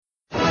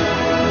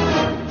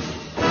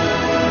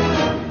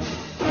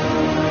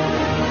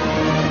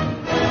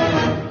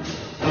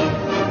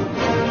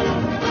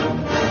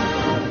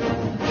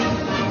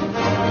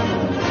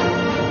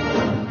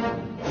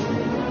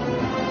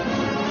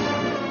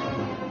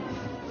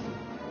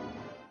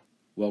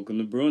Welcome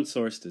to Bruin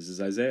Source. This is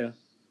Isaiah.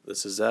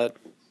 This is Ed.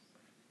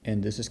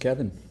 And this is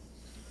Kevin.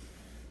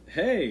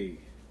 Hey,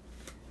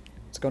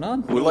 What's going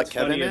on? We let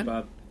Kevin in?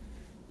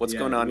 What's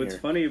going on what's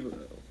here?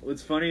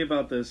 What's funny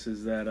about this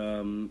is that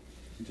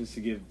just to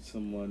give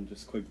someone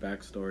just quick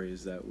backstory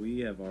is that we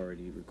have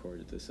already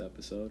recorded this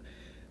episode,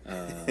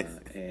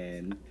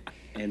 and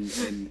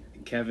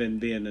Kevin,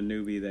 being the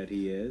newbie that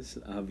he is,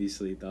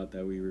 obviously thought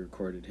that we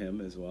recorded him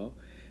as well.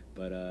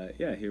 But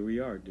here we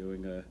are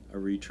doing a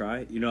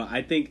retry. You know,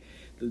 I think.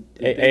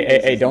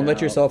 Hey! Don't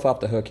let yourself off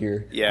the hook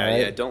here.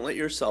 Yeah, don't let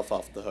yourself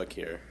off the hook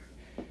here.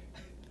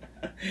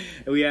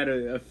 We had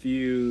a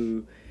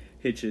few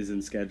hitches in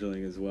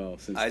scheduling as well.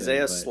 Since Isaiah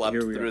then, slept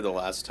through the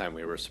last time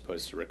we were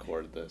supposed to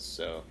record this,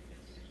 so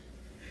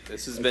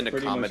this has been a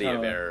comedy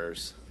of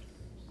errors.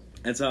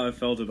 That's how I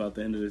felt about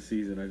the end of the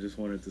season. I just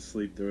wanted to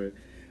sleep through it.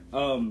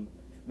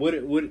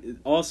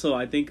 Also,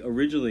 I think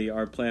originally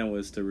our plan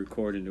was to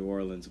record in New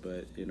Orleans,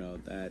 but you know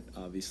that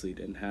obviously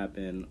didn't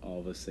happen. All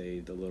of us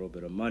saved a little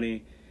bit of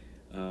money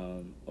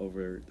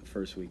over the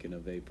first weekend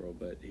of April,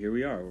 but here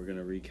we are. We're going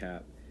to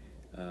recap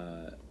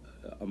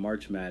a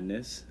March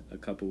Madness a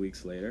couple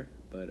weeks later,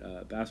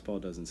 but basketball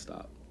doesn't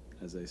stop,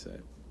 as they say.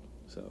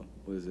 So,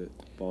 what is it?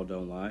 Ball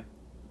don't lie.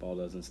 Ball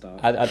doesn't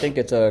stop. I think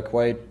it's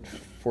quite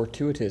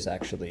fortuitous,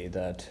 actually,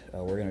 that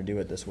we're going to do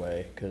it this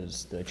way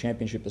because the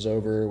championship is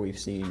over. We've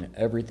seen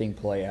everything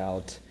play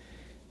out,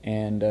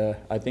 and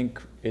I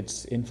think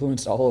it's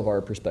influenced all of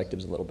our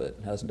perspectives a little bit,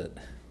 hasn't it?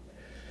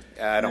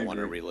 I don't want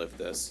to relive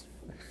this.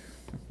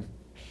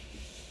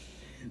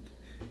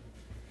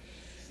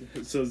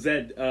 So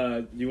Zed,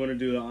 you want to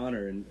do the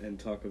honor and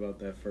talk about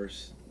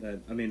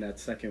that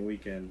second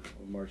weekend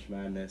of March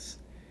Madness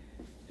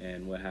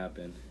and what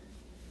happened?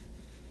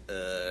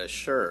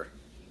 Sure.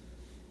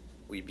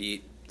 We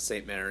beat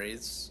St.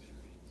 Mary's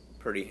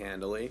pretty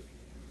handily.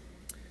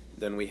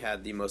 Then we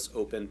had the most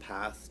open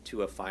path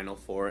to a Final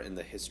Four in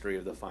the history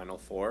of the Final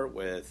Four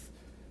with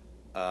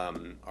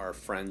our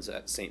friends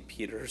at St.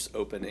 Peter's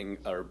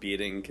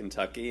beating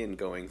Kentucky and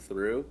going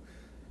through.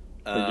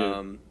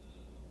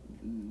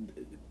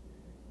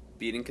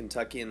 Beating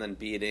Kentucky and then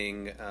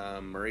beating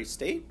Murray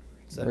State?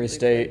 Murray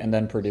State and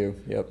then Purdue.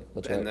 Yep,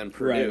 that's right. And then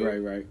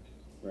Purdue.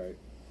 Right.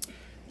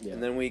 Yeah.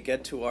 And then we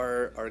get to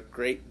our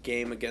great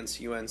game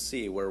against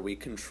UNC where we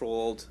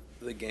controlled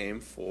the game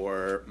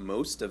for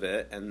most of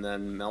it and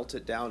then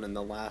melted down in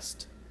the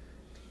last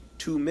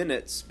 2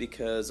 minutes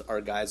because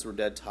our guys were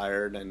dead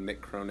tired and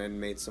Mick Cronin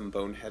made some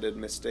boneheaded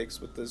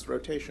mistakes with his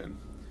rotation.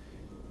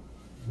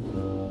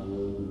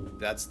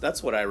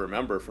 That's what I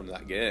remember from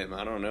that game.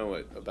 I don't know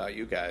about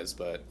you guys,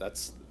 but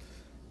that's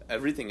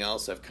everything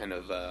else I've kind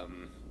of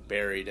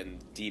buried and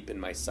deep in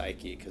my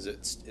psyche because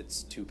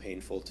it's too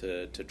painful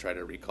to try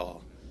to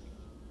recall.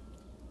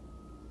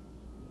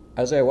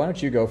 Isaiah, why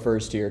don't you go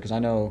first here? Because I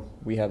know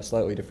we have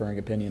slightly differing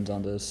opinions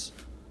on this.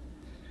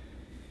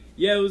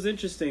 Yeah, it was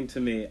interesting to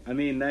me. I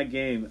mean, that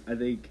game, I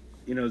think,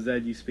 you know,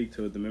 Zed, you speak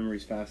to it. The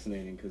memory's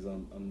fascinating because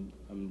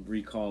I'm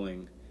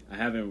recalling. I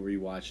haven't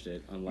rewatched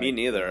it. Me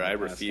neither. I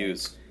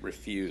refuse.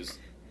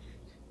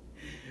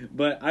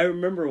 But I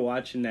remember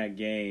watching that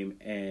game,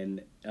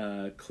 and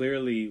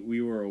clearly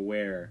we were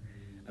aware.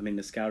 I mean,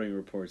 the scouting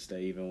reports that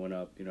even went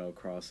up, you know,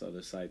 across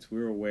other sites, we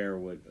were aware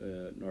what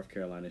North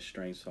Carolina's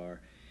strengths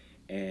are.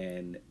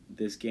 And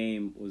this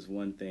game was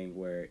one thing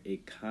where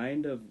it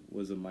kind of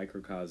was a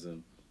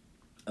microcosm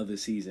of the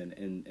season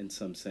in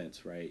some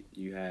sense, right?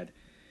 You had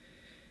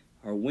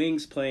our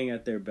wings playing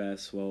at their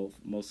best, well,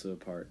 most of the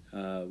part.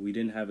 We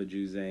didn't have a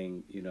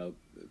Juzang, you know,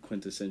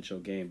 quintessential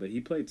game, but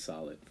he played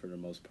solid for the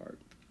most part.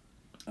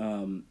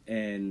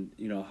 And,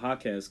 you know,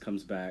 Jaquez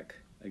comes back.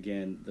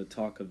 Again, the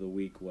talk of the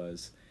week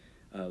was,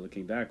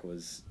 looking back,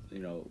 was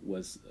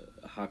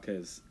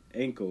Jaquez's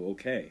ankle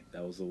okay?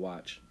 That was the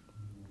watch.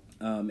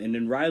 And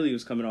then Riley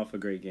was coming off a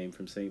great game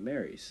from St.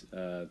 Mary's.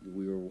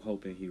 We were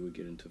hoping he would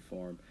get into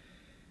form.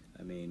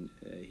 I mean,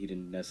 he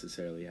didn't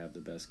necessarily have the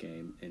best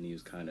game, and he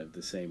was kind of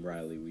the same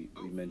Riley we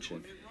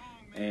mentioned.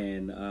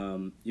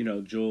 And, you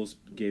know, Jules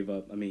gave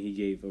up. I mean,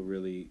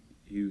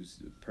 he was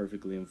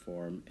perfectly in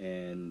form,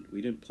 and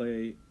we didn't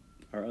play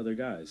our other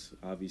guys.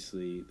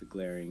 Obviously, the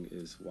glaring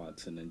is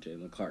Watson and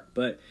Jalen Clark.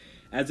 But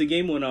as the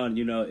game went on,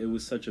 you know, it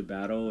was such a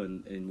battle,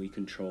 and we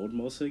controlled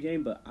most of the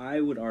game. But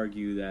I would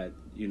argue that,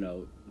 you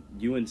know,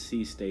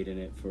 UNC stayed in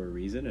it for a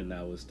reason, and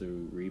that was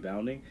through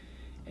rebounding.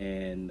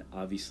 And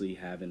obviously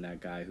having that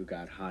guy who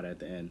got hot at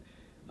the end,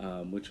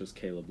 which was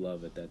Caleb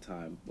Love at that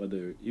time. But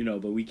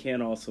we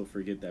can't also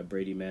forget that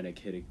Brady Manek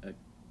hit a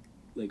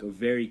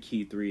very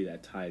key three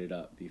that tied it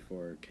up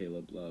before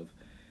Caleb Love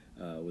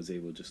was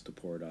able just to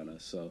pour it on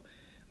us. So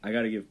I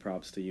got to give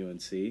props to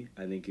UNC.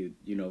 I think it,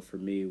 you know, for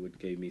me, what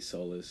gave me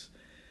solace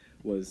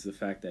was the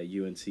fact that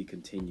UNC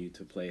continued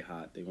to play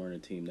hot. They weren't a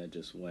team that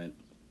just went.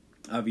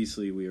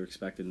 Obviously, we were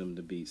expecting them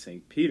to beat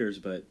St. Peter's,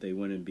 but they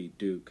went and beat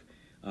Duke.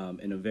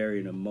 In a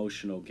very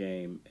emotional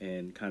game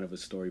and kind of a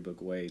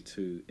storybook way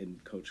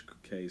in Coach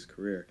K's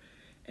career.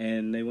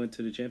 And they went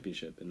to the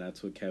championship, and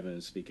that's what Kevin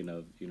is speaking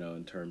of, you know,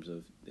 in terms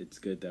of it's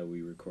good that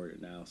we record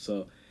it now.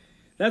 So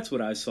That's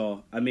what I saw.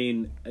 I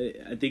mean,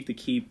 I think the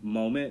key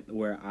moment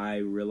where I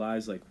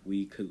realized like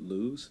we could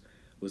lose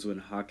was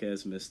when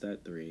Jaquez missed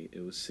that three.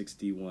 It was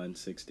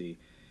 61-60.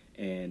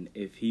 And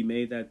if he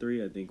made that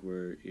three, I think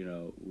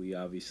we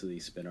obviously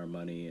spend our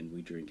money and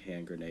we drink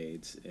hand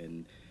grenades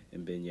and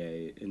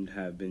beignet and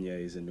have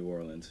beignets in New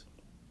Orleans.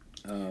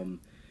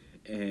 And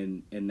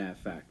that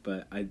fact.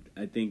 But I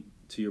think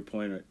to your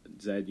point,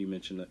 Zed, you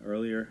mentioned it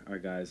earlier, our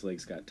guys'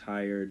 legs got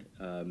tired.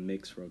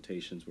 Mixed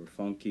rotations were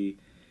funky.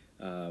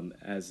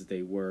 As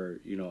they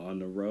were, on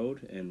the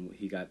road, and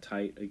he got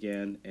tight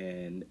again,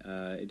 and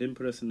it didn't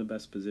put us in the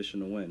best position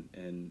to win.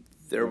 And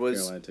North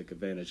Carolina took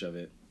advantage of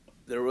it.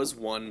 There was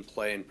one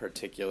play in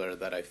particular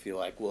that I feel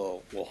like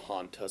will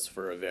haunt us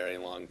for a very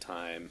long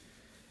time.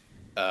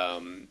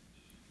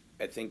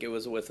 I think it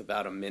was with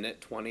about a minute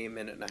 20,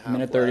 minute and a half.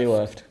 Minute 30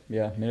 left.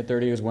 Yeah, minute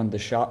 30 is when the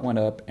shot went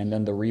up, and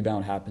then the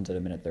rebound happens at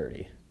a minute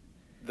 30.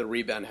 The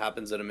rebound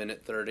happens at a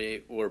minute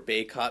 30, where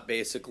Bacot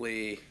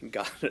basically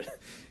got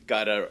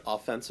an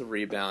offensive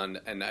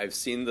rebound, and I've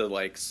seen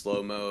the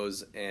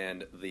slow-mos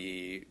and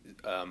the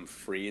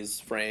freeze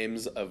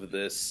frames of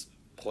this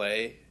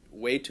play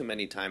way too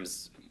many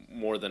times,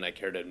 more than I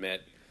care to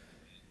admit.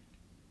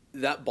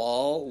 That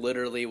ball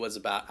literally was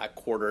about a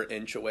quarter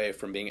inch away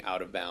from being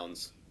out of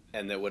bounds,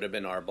 and that would have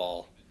been our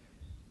ball.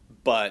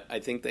 But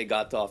I think they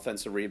got the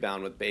offensive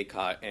rebound with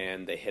Bacot,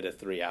 and they hit a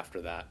three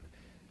after that.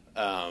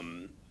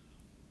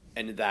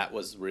 And that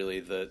was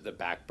really the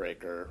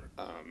backbreaker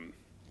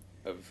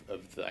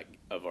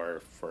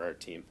for our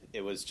team. It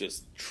was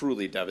just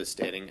truly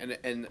devastating.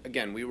 And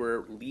again, we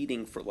were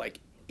leading for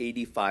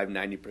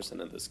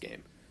 85-90% of this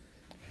game.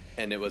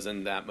 And it was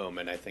in that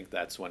moment, I think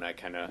that's when I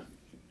kind of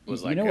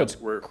was like, what's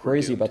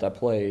crazy about that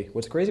play?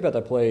 What's crazy about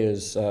that play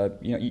is, I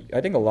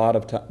think a lot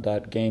of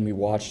that game we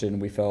watched it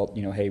and we felt,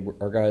 hey,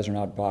 our guys are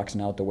not boxing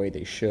out the way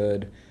they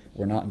should.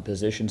 We're not in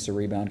positions to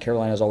rebound.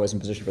 Carolina's always in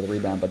position for the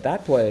rebound. But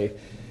that play,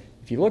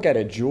 if you look at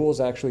it, Jules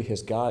actually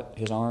has got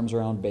his arms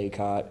around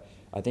Bacot.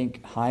 I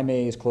think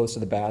Jaime is close to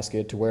the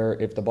basket to where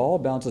if the ball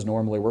bounces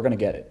normally, we're going to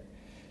get it.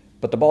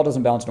 But the ball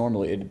doesn't bounce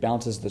normally. It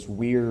bounces this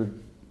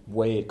weird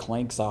way. It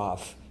clanks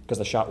off because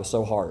the shot was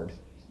so hard.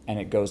 And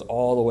it goes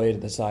all the way to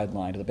the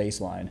sideline, to the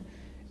baseline.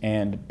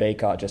 And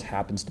Bacot just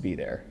happens to be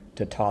there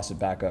to toss it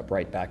back up,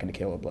 right back into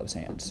Caleb Love's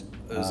hands.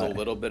 There's a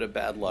little bit of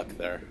bad luck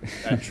there.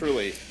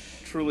 Truly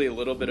a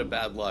little bit of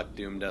bad luck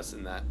doomed us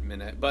in that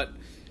minute. But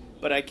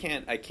I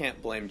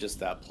can't blame just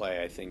that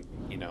play. I think,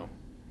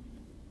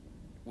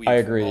 we've I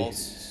agree. All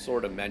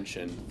sort of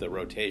mentioned the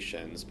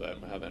rotations,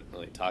 but we haven't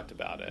really talked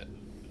about it.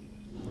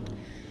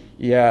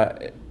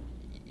 Yeah,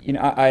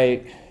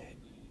 I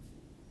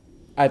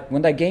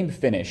when that game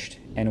finished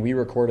and we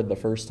recorded the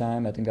first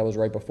time, I think that was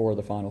right before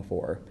the Final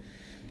Four.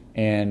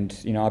 And,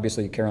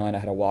 obviously Carolina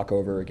had a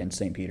walkover against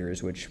St.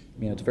 Peter's, which,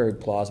 it's very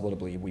plausible to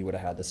believe we would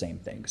have had the same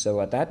thing. So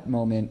at that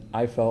moment,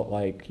 I felt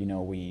like,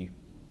 we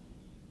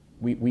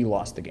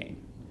lost the game.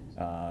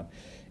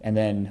 And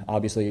then,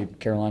 obviously,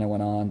 Carolina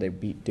went on. They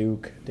beat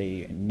Duke.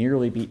 They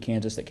nearly beat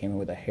Kansas. They came in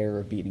with a hair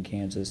of beating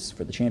Kansas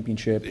for the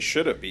championship. They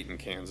should have beaten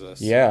Kansas.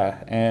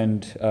 Yeah,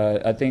 and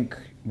I think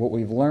what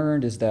we've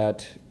learned is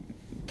that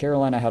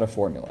Carolina had a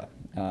formula.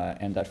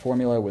 And that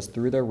formula was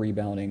through their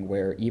rebounding,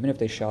 where even if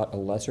they shot a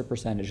lesser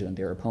percentage than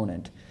their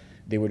opponent,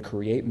 they would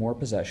create more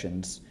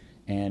possessions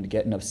and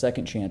get enough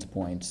second chance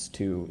points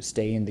to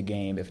stay in the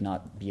game, if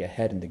not be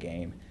ahead in the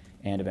game,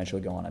 and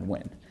eventually go on and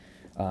win.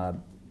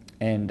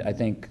 And I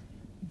think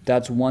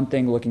that's one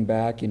thing looking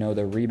back,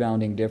 the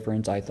rebounding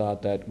difference. I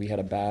thought that we had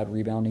a bad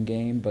rebounding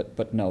game,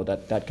 but no,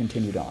 that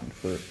continued on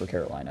for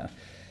Carolina.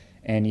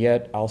 And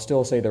yet I'll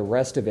still say the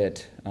rest of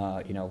it,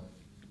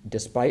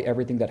 despite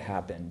everything that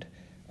happened,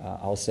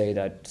 I'll say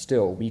that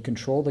still we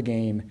control the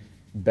game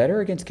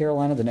better against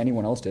Carolina than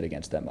anyone else did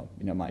against them,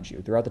 mind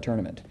you, throughout the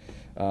tournament.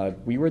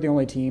 We were the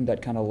only team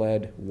that kind of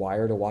led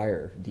wire to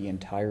wire the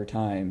entire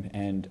time,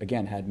 and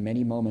again had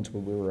many moments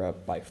where we were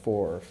up by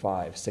 4,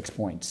 5, 6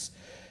 points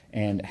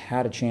and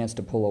had a chance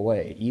to pull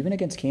away. Even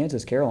against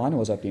Kansas, Carolina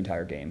was up the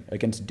entire game.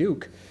 Against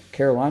Duke,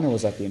 Carolina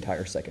was up the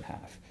entire second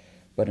half.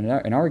 But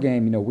in our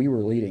game, we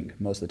were leading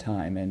most of the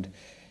time, and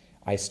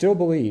I still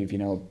believe,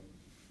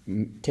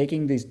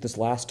 taking this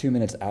last 2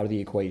 minutes out of the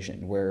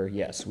equation, where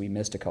yes, we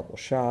missed a couple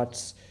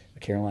shots,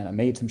 Carolina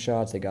made some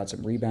shots, they got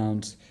some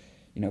rebounds,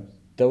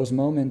 those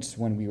moments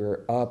when we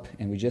were up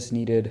and we just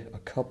needed a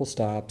couple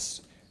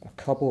stops, a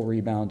couple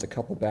rebounds, a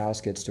couple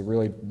baskets to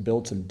really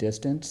build some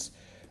distance,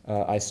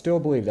 I still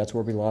believe that's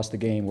where we lost the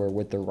game, where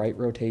with the right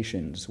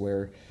rotations,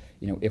 where,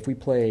 if we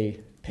play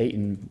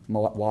Peyton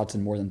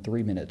Watson more than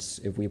 3 minutes,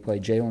 if we play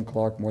Jalen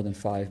Clark more than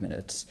 5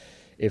 minutes,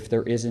 if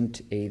there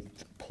isn't a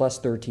plus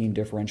 13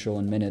 differential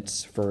in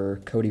minutes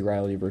for Cody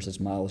Riley versus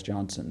Miles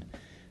Johnson,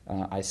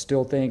 I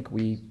still think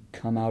we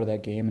come out of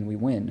that game and we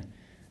win.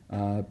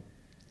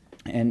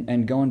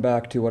 And going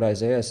back to what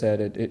Isaiah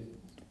said,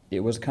 it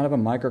was kind of a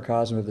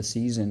microcosm of the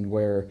season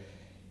where,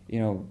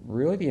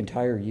 really the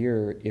entire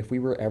year, if we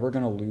were ever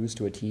going to lose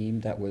to a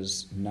team that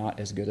was not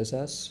as good as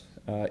us,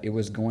 it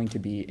was going to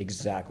be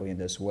exactly in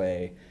this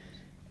way.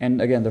 And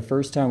again, the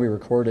first time we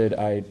recorded,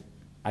 I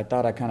I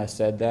thought I kind of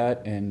said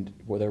that, and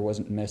well, there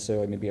wasn't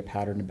necessarily maybe a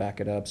pattern to back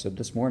it up. So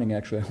this morning,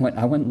 actually,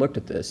 I went and looked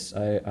at this.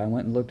 I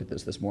went and looked at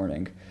this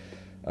morning,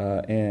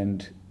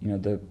 and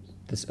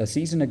a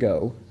season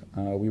ago,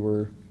 we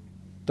were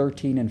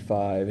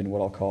 13-5 in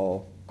what I'll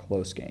call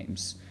close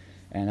games,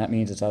 and that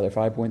means it's either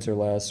 5 points or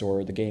less,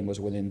 or the game was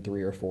within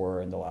 3 or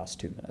 4 in the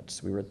last 2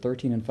 minutes. We were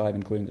 13-5,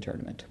 including the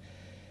tournament.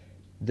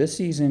 This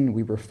season,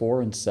 we were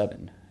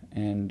 4-7.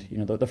 And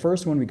the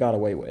first one we got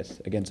away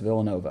with against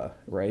Villanova,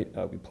 right?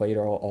 We played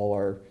all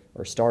our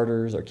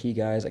starters, our key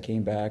guys that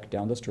came back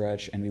down the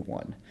stretch, and we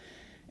won.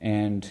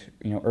 And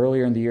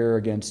earlier in the year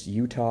against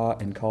Utah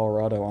and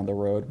Colorado on the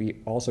road,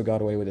 we also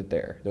got away with it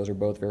there. Those are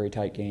both very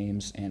tight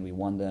games, and we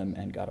won them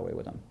and got away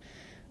with them.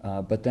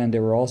 But then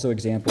there were also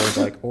examples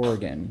like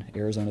Oregon,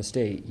 Arizona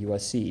State,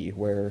 USC,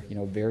 where,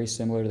 very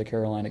similar to the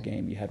Carolina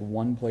game, you had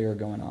one player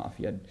going off.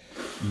 You had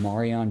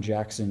Marion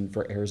Jackson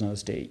for Arizona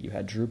State. You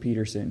had Drew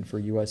Peterson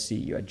for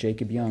USC. You had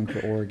Jacob Young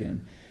for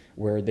Oregon,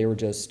 where they were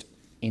just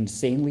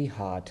insanely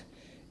hot,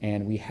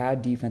 and we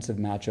had defensive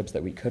matchups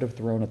that we could have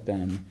thrown at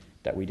them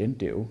that we didn't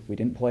do. We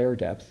didn't play our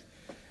depth,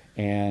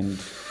 and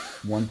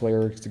one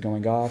player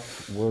going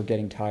off, we're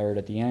getting tired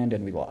at the end,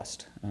 and we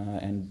lost.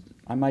 And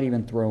I might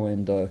even throw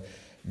in the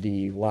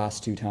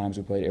last 2 times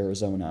we played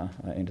Arizona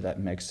into that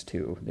mix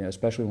too,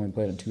 especially when we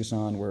played in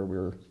Tucson where we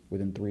were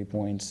within 3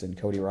 points and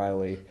Cody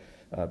Riley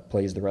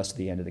plays the rest of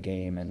the end of the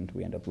game and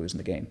we end up losing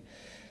the game.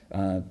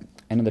 And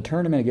in the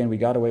tournament, again, we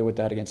got away with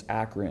that against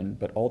Akron,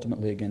 but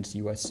ultimately against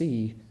UNC,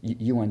 we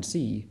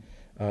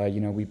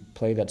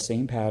played that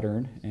same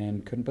pattern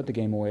and couldn't put the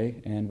game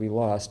away, and we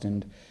lost.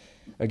 And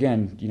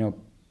again,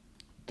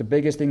 the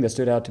biggest thing that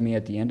stood out to me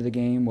at the end of the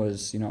game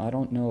was, I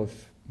don't know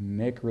if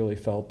Mick really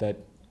felt that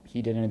he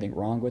did anything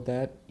wrong with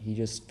that. He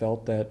just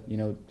felt that,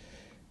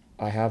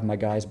 I have my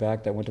guys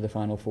back that went to the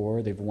Final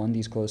Four. They've won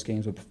these close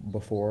games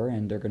before,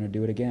 and they're going to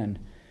do it again.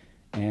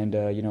 And,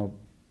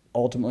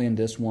 ultimately in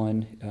this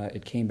one,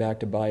 it came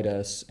back to bite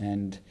us.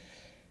 And,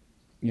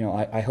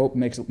 I hope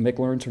Mick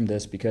learns from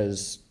this,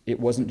 because it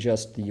wasn't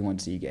just the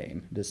UNC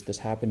game. This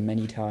happened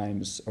many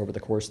times over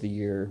the course of the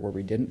year where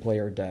we didn't play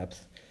our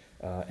depth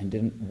and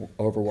didn't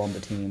overwhelm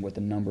the team with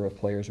the number of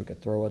players we could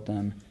throw at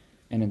them.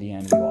 And in the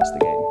end, we lost the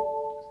game.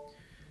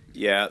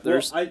 Yeah,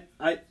 there's. Well,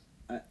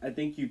 I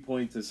think you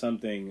point to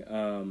something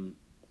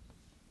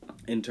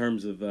in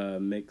terms of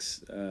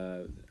Mick's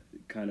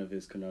kind of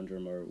his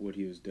conundrum, or what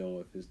he was dealing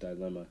with, his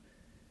dilemma,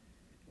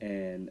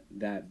 and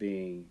that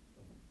being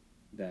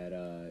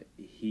that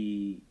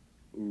he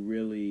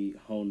really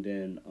honed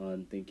in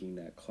on thinking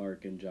that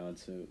Clark and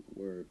Johnson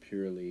were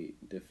purely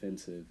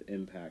defensive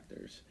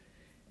impactors.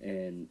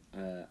 And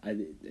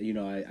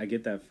I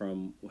get that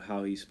from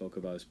how he spoke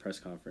about his press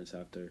conference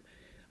after.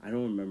 I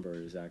don't remember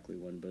exactly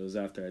when, but it was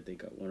after, I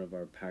think, one of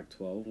our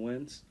Pac-12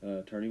 wins,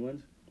 tourney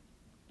wins.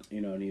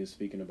 And he was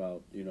speaking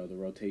about, the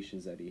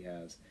rotations that he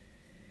has.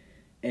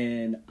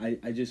 And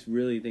I just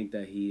really think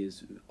that he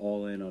is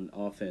all in on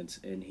offense,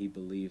 and he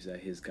believes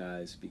that his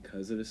guys,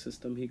 because of the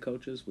system he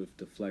coaches with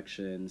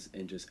deflections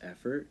and just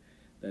effort,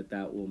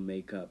 that will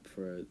make up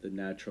for the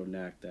natural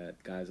knack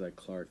that guys like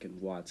Clark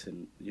and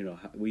Watson,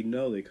 we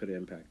know they could have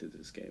impacted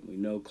this game. We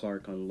know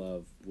Clark on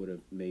Love would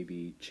have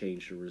maybe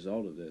changed the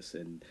result of this,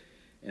 and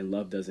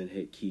Love doesn't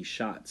hit key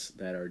shots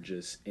that are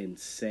just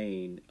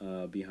insane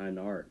behind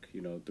the arc,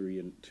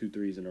 2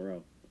 threes in a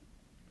row.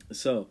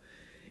 So,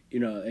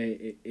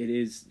 it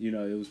is,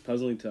 it was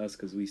puzzling to us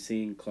because we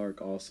seen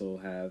Clark also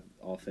have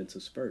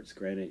offensive spurts.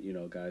 Granted,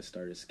 guys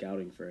started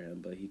scouting for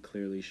him, but he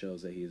clearly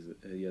shows that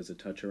he has a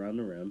touch around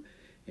the rim,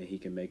 and he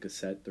can make a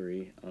set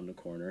 3 on the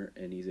corner,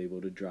 and he's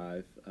able to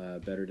drive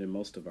better than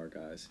most of our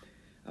guys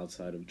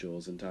outside of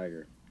Jules and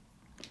Tiger.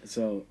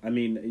 So, I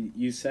mean,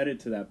 you said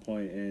it to that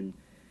point,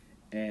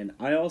 and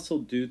I also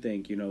do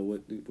think,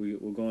 what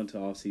we'll go into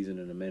off season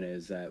in a minute,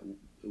 is that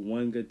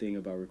one good thing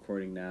about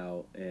recording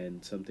now,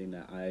 and something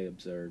that I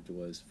observed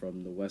was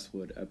from the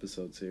Westwood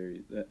episode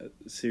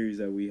series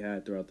that we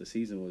had throughout the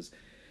season, was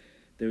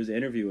there was an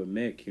interview with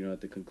Mick,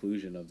 at the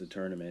conclusion of the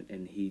tournament,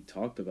 and he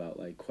talked about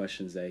like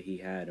questions that he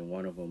had, and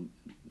one of them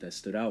that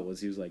stood out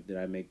was, he was like, did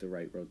I make the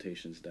right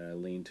rotations? Did I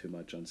lean too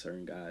much on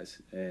certain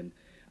guys? And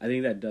I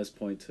think that does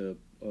point to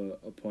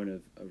a point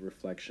of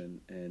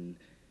reflection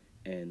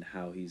and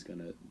how he's going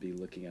to be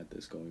looking at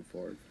this going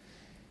forward.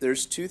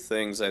 There's 2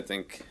 things I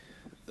think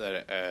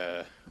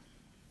that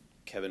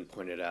Kevin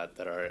pointed out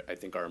that I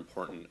think are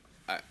important.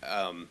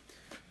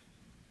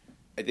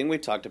 I think we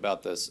talked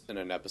about this in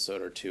an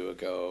episode or 2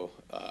 ago,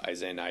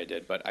 Isaiah and I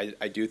did, but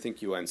I do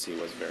think UNC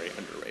was very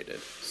underrated.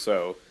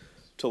 So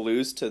to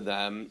lose to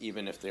them,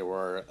 even if they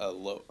were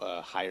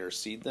a higher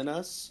seed than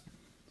us,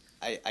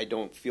 I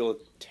don't feel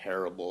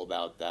terrible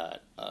about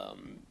that.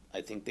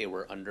 I think they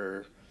were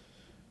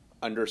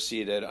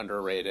underseeded,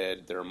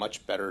 underrated. They're a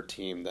much better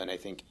team than I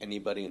think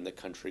anybody in the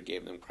country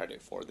gave them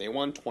credit for. They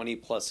won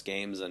 20-plus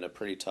games in a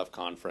pretty tough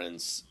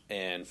conference,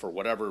 and for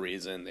whatever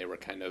reason, they were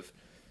kind of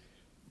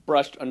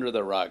brushed under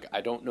the rug.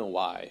 I don't know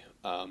why,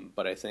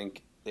 but I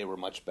think they were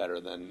much better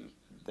than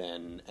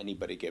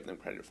anybody gave them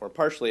credit for.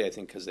 Partially, I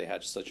think, because they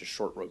had such a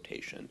short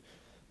rotation.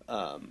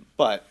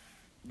 But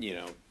you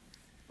know,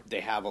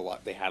 they have a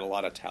lot. They had a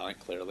lot of talent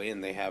clearly,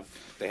 and they had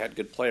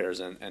good players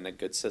and a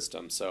good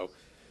system. So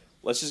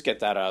let's just get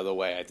that out of the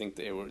way. I think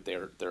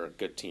they're a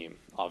good team.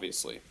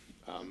 Obviously,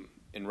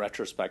 in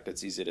retrospect,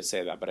 it's easy to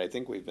say that, but I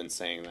think we've been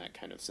saying that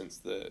kind of since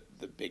the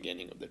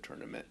beginning of the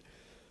tournament,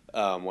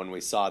 when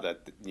we saw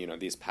that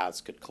these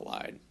paths could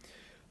collide.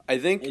 I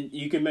think and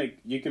you can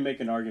make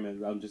an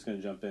argument. I'm just going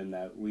to jump in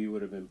that we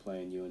would have been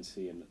playing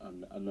UNC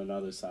on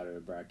another side of the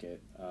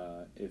bracket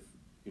if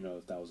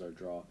that was our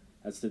draw.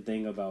 That's the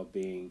thing about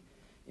being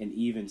an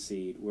even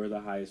seed. We're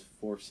the highest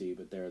 4th seed,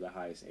 but they're the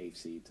highest 8th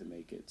seed to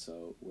make it.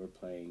 So we're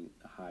playing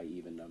high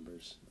even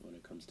numbers when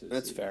it comes to the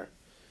That's seed. fair.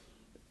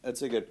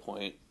 That's a good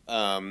point.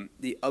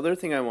 The other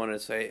thing I want to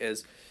say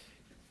is,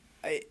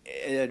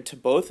 and to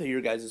both of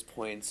your guys'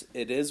 points,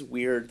 it is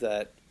weird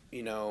that,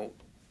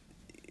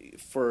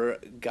 for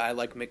a guy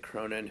like Mick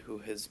Cronin, who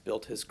has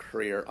built his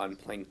career on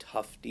playing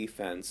tough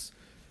defense,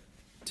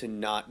 to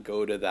not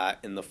go to that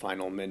in the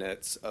final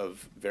minutes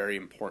of very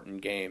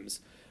important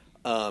games.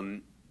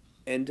 And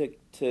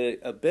to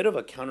a bit of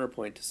a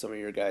counterpoint to some of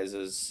your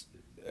guys'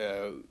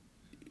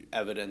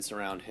 evidence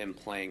around him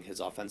playing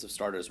his offensive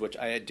starters, which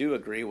I do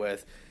agree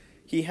with,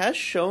 he has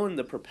shown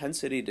the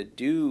propensity to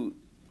do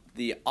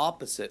the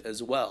opposite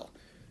as well.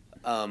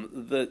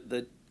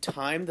 The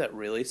time that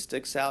really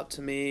sticks out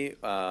to me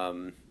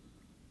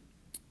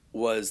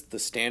was the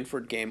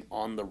Stanford game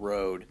on the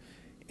road,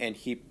 and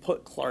he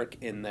put Clark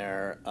in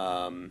there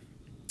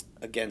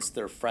against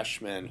their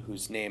freshman,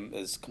 whose name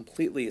is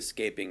completely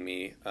escaping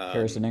me.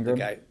 Harrison Ingram?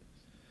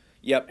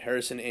 Yep,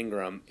 Harrison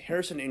Ingram.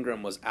 Harrison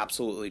Ingram was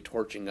absolutely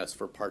torching us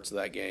for parts of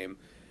that game,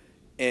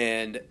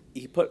 and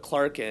he put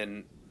Clark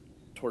in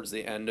towards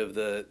the end of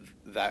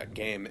that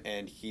game,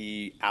 and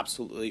he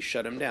absolutely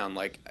shut him down.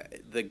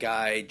 Like, the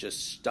guy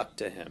just stuck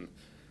to him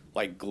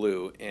like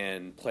glue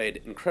and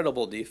played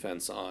incredible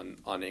defense on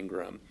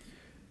Ingram.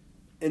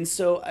 And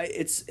so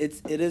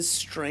it is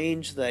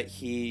strange that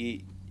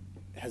he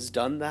has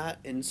done that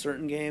in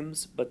certain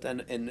games, but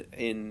then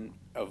in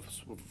a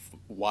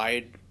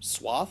wide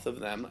swath of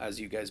them, as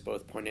you guys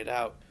both pointed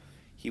out,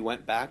 he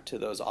went back to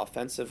those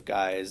offensive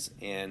guys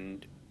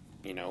and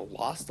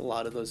lost a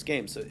lot of those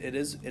games. So it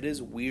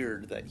is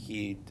weird that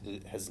he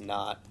has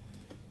not,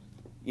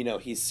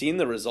 he's seen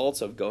the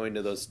results of going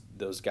to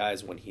those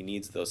guys when he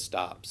needs those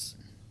stops.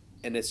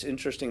 And it's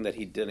interesting that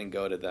he didn't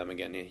go to them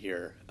again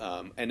here.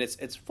 And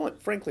it's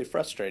frankly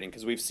frustrating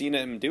because we've seen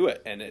him do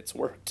it and it's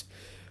worked.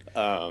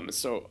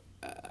 So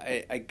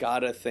I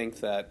gotta think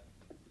that,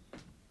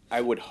 I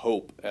would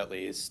hope at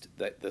least,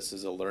 that this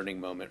is a learning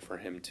moment for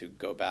him to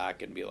go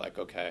back and be like,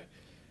 okay,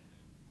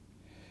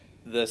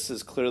 this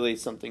is clearly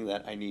something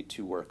that I need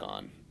to work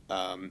on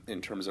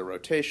in terms of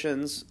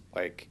rotations,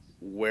 like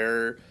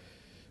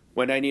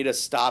when I need a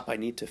stop, I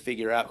need to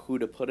figure out who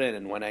to put in,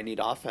 and when I need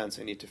offense,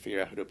 I need to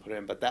figure out who to put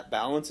in. But that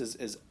balance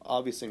is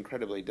obviously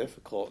incredibly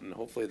difficult, and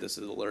hopefully this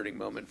is a learning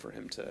moment for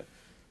him to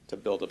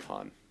build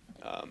upon.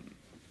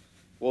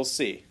 We'll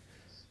see.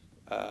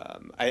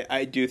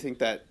 I do think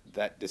that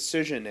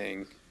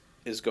decisioning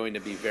is going to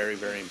be very,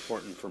 very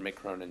important for Mick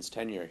Cronin's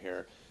tenure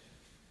here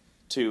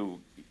to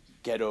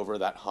get over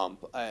that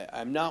hump.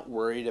 I'm not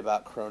worried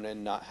about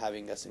Cronin not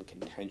having us in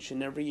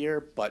contention every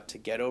year, but to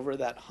get over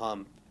that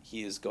hump,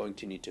 he is going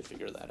to need to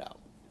figure that out.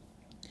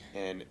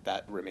 And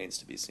that remains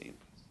to be seen.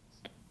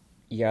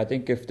 Yeah, I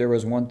think if there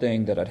was one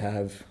thing that I'd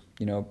have,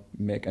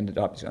 Mick, and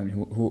obviously, I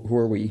mean, who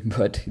are we?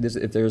 But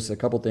if there's a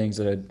couple things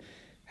that I'd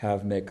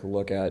have Mick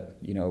look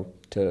at,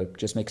 to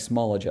just make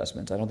small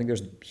adjustments. I don't think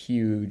there's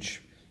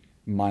huge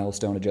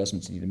milestone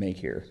adjustments you need to make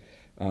here.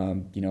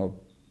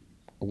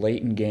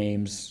 Late in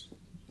games,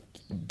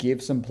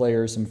 give some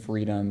players some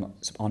freedom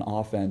on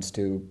offense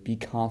to be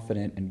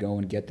confident and go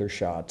and get their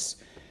shots.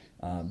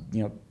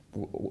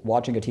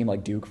 Watching a team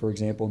like Duke, for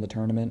example, in the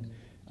tournament,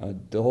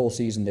 the whole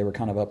season they were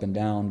kind of up and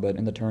down, but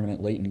in the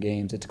tournament, late in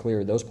games, it's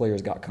clear those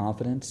players got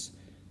confidence,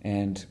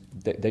 and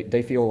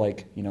they feel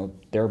like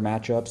their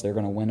matchups, they're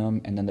going to win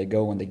them, and then they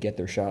go and they get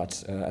their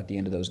shots at the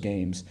end of those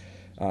games.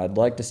 I'd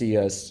like to see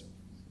us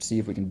see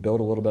if we can build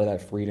a little bit of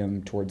that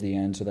freedom towards the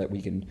end so that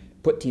we can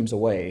put teams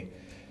away.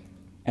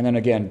 And then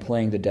again,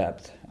 playing the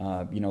depth.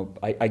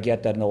 I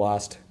get that in the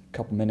last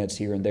couple minutes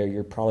here and there,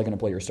 you're probably going to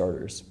play your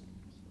starters.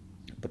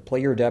 But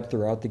play your depth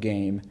throughout the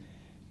game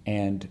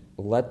and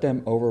let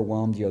them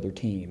overwhelm the other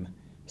team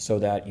so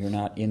that you're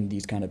not in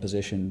these kind of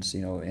positions,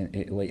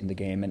 late in the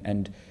game.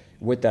 And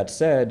with that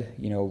said,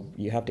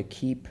 you have to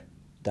keep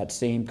that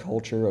same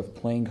culture of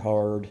playing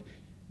hard,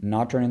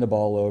 not turning the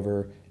ball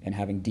over, and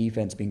having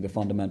defense being the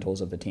fundamentals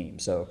of the team.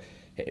 So,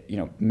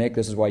 Mick,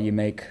 this is why you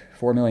make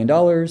 $4 million.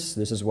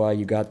 This is why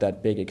you got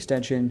that big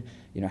extension.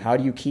 How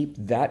do you keep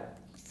that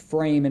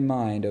frame in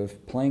mind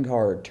of playing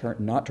hard,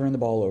 not turning the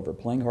ball over,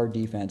 playing hard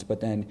defense, but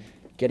then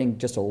getting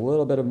just a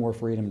little bit of more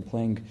freedom,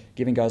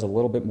 giving guys a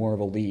little bit more of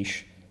a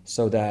leash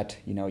so that,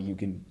 you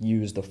can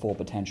use the full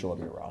potential of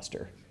your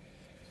roster?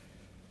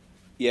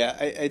 Yeah,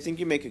 I think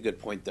you make a good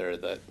point there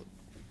that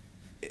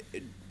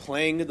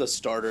playing the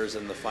starters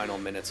in the final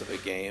minutes of a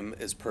game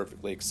is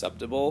perfectly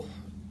acceptable.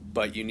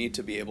 but you need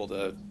to be able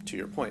to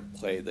your point,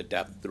 play the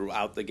depth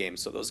throughout the game.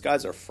 So those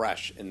guys are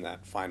fresh in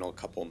that final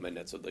couple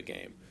minutes of the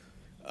game.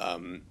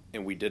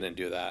 And we didn't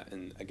do that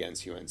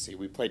against UNC.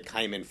 We played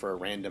Kaiman for a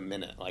random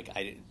minute. Like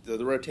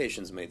the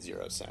rotations made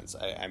zero sense.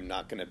 I'm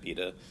not going to beat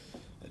a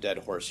dead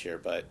horse here,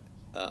 but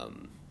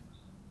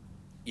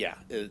yeah,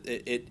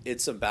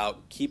 it's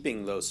about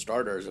keeping those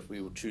starters, if we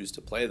would choose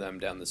to play them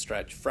down the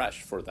stretch,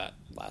 fresh for that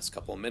last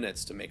couple of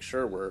minutes to make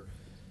sure we're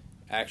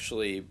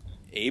actually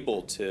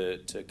able to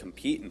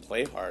compete and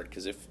play hard.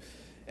 Because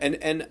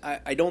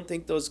I don't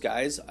think those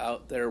guys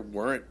out there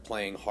weren't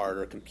playing hard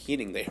or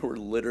competing. They were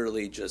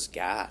literally just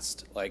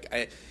gassed.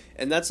 I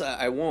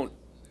won't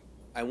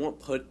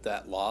put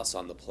that loss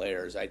on the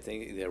players. I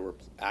think they were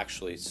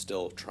actually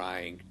still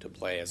trying to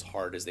play as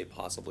hard as they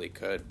possibly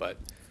could, but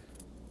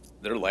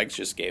their legs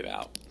just gave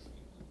out.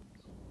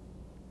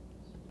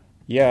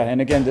 Yeah,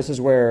 and again, this is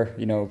where,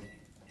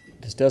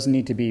 this doesn't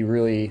need to be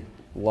really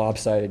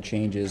lopsided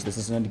changes. This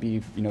isn't to be,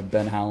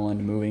 Ben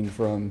Howland moving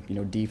from,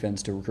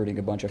 defense to recruiting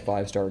a bunch of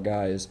 5-star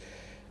guys.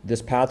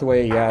 This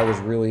pathway, was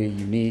really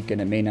unique, and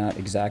it may not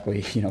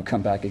exactly,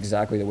 come back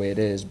exactly the way it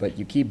is, but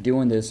you keep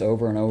doing this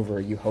over and over,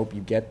 you hope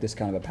you get this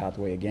kind of a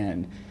pathway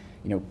again.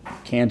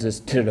 Kansas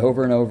did it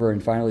over and over,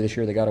 and finally this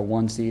year they got a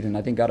 1 seed, and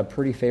I think got a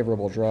pretty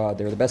favorable draw.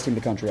 They're the best team in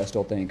the country, I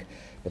still think,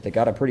 but they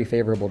got a pretty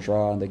favorable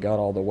draw, and they got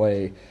all the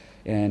way.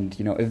 And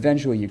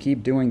eventually you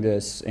keep doing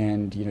this,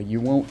 and you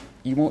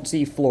won't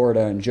see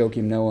Florida and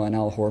Joakim Noah and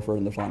Al Horford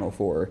in the Final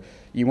Four.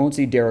 You won't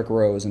see Derrick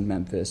Rose in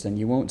Memphis, and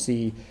you won't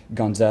see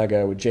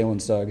Gonzaga with Jalen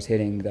Suggs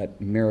hitting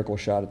that miracle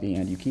shot at the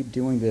end. You keep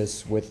doing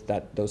this with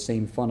those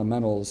same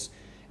fundamentals,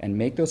 and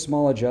make those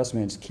small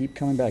adjustments. Keep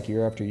coming back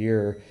year after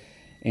year.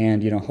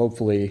 And,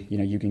 hopefully,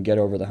 you can get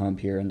over the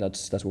hump here, and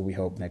that's what we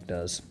hope Nick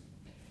does.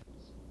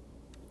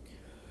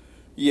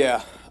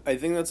 Yeah, I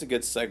think that's a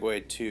good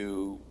segue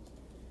to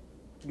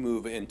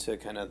move into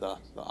kind of the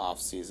off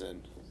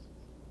season.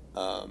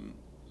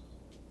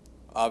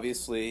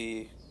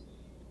 Obviously,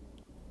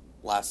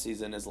 last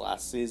season is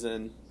last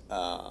season,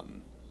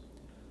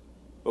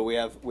 but we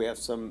have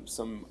some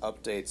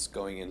updates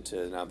going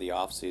into now the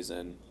off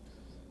season.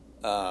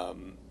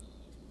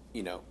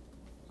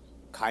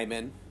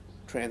 Kaiman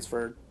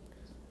transferred.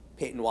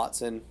 Peyton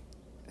Watson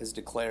has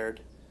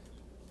declared.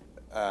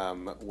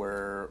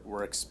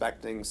 We're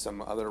expecting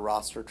some other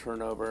roster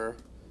turnover.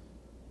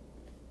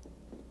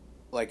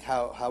 Like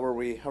how are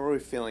we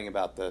feeling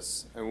about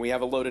this? And we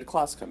have a loaded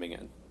class coming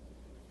in.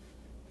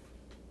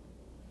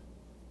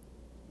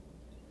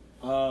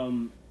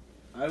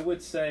 I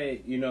would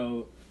say,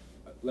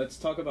 let's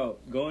talk about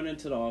going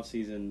into the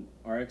offseason.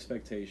 Our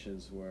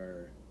expectations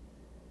were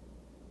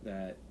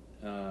that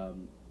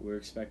we're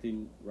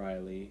expecting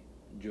Riley,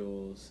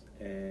 Jules,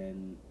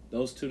 and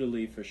those two to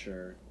leave for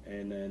sure,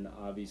 and then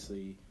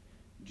obviously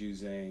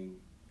Juzang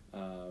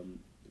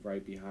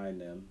right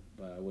behind them,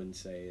 but I wouldn't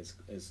say as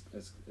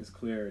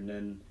clear. And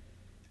then,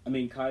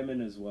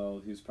 Kaiman as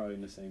well, who's probably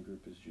in the same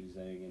group as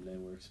Juzang, and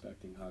then we're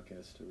expecting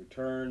Jaquez to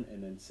return,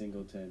 and then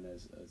Singleton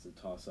as a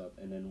toss-up,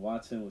 and then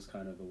Watson was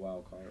kind of the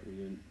wild card. We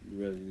didn't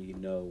really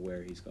know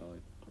where he's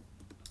going.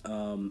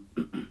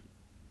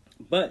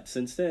 But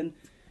since then,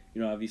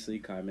 obviously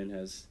Kaiman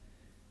has...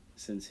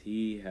 Since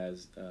he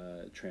has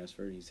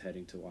transferred, he's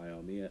heading to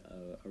Wyoming,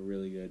 a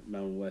really good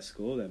Mountain West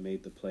school that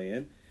made the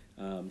play-in.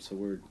 So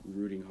we're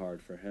rooting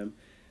hard for him.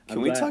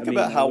 Can we talk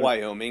about how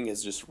Wyoming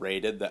has just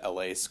raided the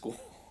LA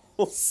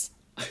schools?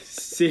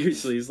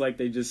 Seriously, it's like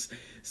they just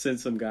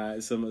sent some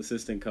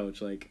assistant coach.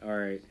 Like, all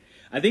right,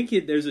 I think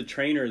there's a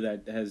trainer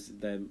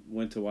that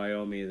went to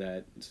Wyoming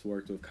that's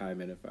worked with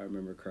Kaiman, if I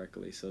remember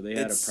correctly. So they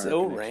had it's a prior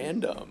so connection.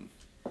 Random.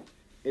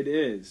 It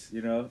is,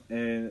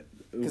 and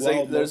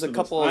because there's a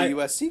couple of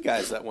USC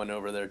guys that went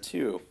over there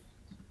too.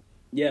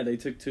 Yeah, they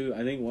took 2. I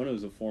think one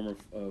was a former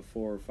 4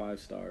 or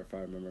 5-star, if I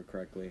remember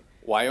correctly.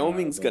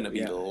 Wyoming's going to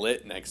be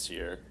lit next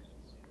year.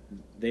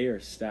 They are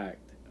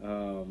stacked.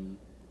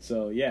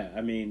 So yeah,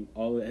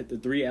 all the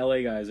 3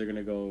 LA guys are going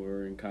to go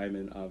over, and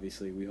Kaiman,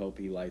 obviously, we hope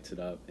he lights it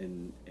up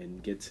and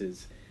gets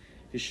his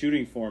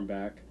shooting form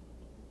back.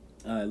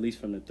 At least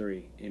from the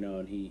 3,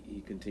 and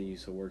he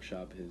continues to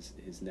workshop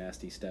his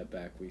nasty step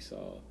back we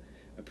saw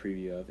a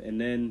preview of. And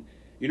then,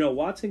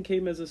 Watson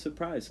came as a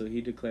surprise, so he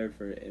declared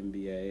for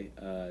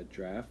NBA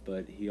draft,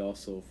 but he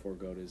also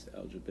forgoed his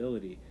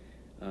eligibility,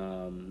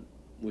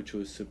 which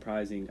was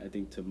surprising, I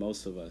think, to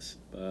most of us.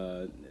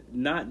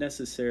 Not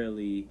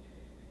necessarily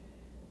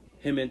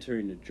him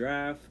entering the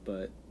draft,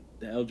 but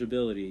the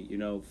eligibility.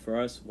 For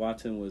us,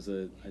 Watson was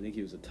I think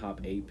he was a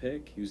top 8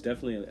 pick. He was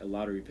definitely a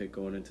lottery pick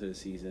going into the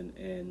season,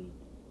 and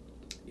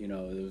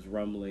there was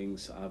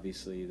rumblings,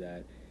 obviously,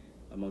 that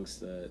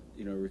amongst the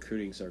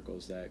recruiting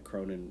circles that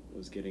Cronin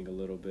was getting a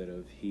little bit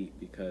of heat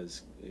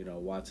because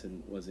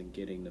Watson wasn't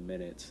getting the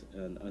minutes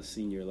on a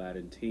senior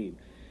Latin team.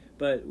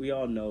 But we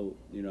all know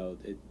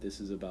this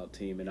is about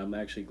team, and I'm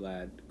actually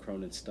glad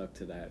Cronin stuck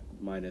to that,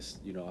 minus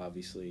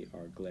obviously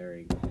our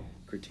glaring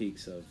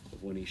critiques of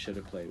when he should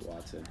have played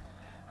Watson.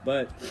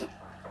 But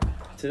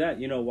to that,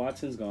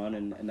 Watson's gone,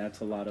 and that's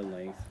a lot of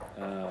length.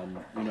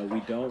 We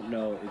don't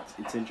know.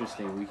 It's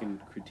interesting. We can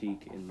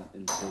critique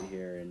and sit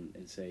here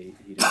and say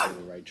he didn't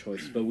do the right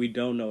choice, but we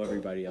don't know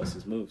everybody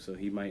else's moves. So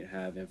he might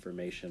have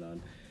information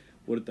on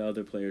what the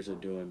other players are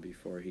doing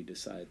before he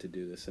decided to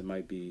do this. It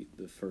might be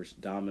the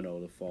first domino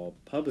to fall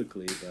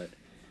publicly, but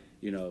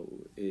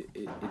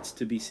it's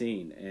to be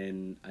seen.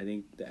 And I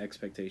think the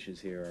expectations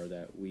here are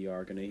that we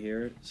are going to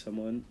hear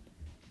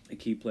a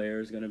key player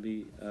is going to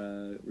be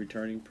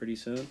returning pretty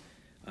soon,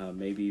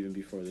 maybe even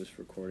before this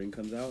recording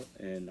comes out.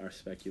 And our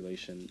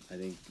speculation, I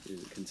think, the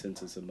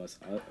consensus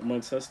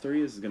amongst us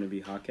three is going to be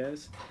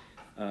Jaquez,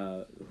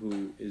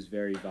 who is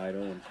very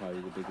vital and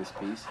probably the biggest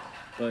piece.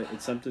 But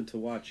it's something to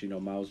watch.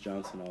 Miles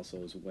Johnson also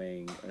is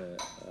weighing,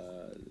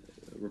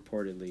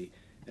 reportedly,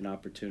 an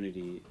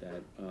opportunity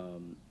that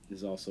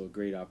is also a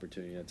great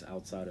opportunity that's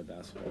outside of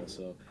basketball.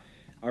 So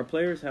our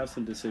players have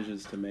some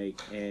decisions to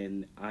make,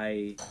 and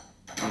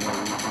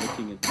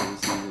looking into the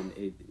season,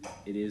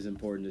 it is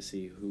important to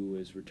see who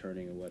is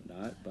returning and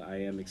whatnot, but I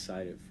am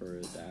excited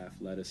for the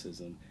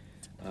athleticism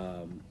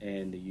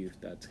and the youth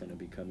that's going to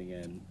be coming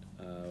in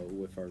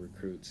with our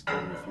recruits.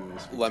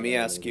 Let me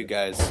ask you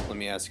guys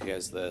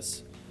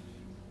this.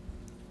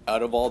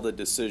 Out of all the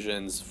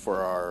decisions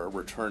for our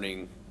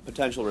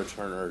potential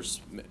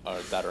returners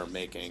that are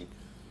making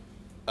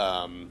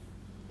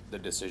the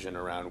decision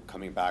around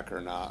coming back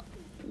or not,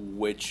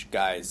 which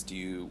guys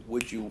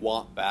would you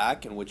want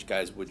back, and which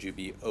guys would you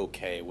be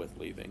okay with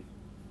leaving?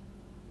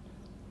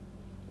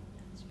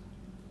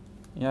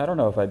 Yeah, I don't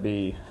know if I'd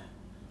be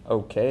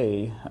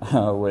okay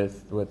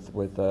with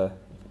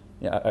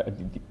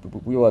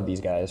we love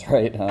these guys,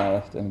 right?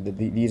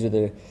 These are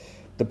the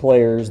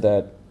players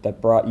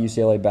that brought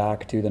UCLA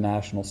back to the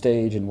national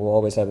stage, and will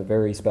always have a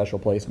very special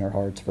place in our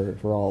hearts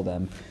for all of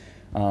them.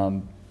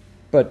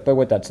 But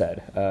with that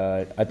said,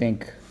 I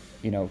think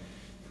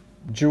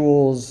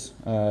Jules,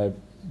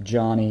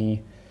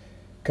 Johnny,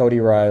 Cody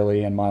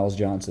Riley, and Miles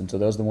Johnson. So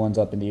those are the ones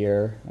up in the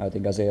air. I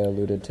think Isaiah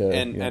alluded to.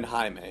 And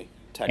Jaime.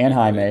 And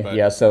Jaime,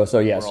 yeah. So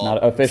yes,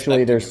 not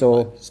officially. There's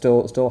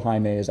still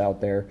Jaime is out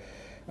there.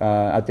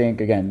 I think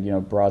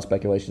again, broad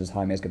speculation is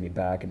Jaime is going to be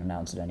back and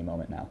announced at any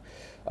moment now.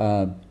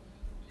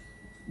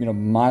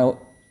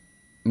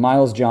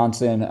 Miles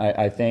Johnson,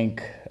 I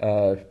think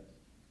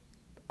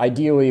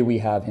ideally we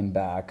have him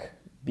back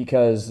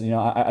because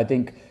I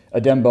think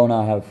Adem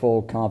Bona, I have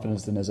full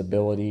confidence in his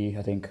ability.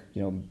 I think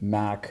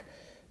Mac,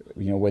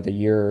 with a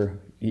year,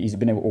 he's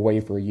been away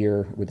for a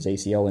year with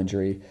his ACL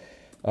injury.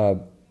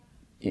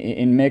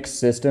 In mixed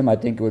system, I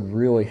think it would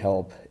really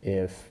help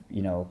if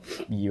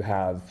you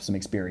have some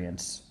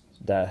experience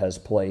that has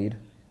played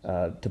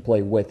to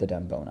play with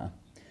Adem Bona.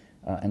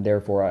 And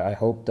therefore, I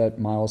hope that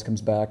Miles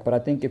comes back. But I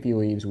think if he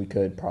leaves, we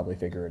could probably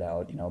figure it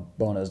out.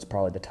 Bona is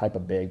probably the type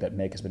of big that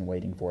Mick has been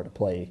waiting for to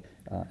play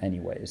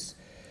anyways.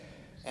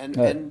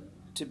 And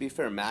to be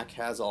fair, Mac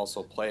has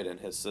also played in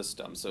his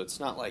system, so it's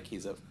not like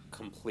he's a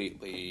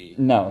completely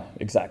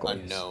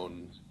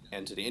unknown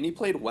entity. And he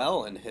played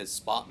well in his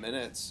spot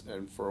minutes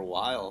and for a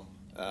while.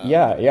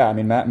 Yeah. I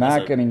mean, Mac.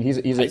 He's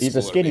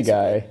a skinny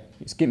guy.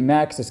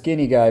 Mac's a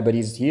skinny guy, but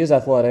he is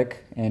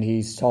athletic and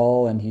he's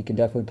tall and he can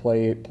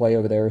definitely play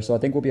over there. So I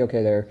think we'll be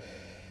okay there.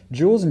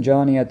 Jules and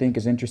Johnny, I think,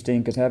 is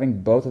interesting because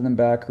having both of them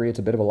back creates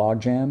a bit of a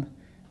logjam,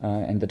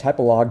 and the type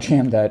of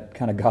logjam that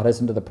kind of got us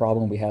into the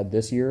problem we had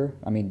this year.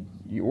 I mean,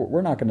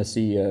 we're not going to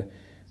see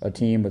a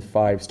team with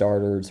 5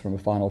 starters from a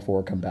Final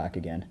Four come back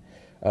again.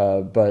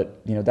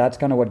 But that's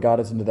kind of what got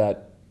us into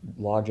that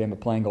logjam of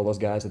playing all those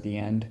guys at the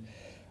end.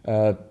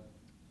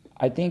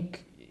 I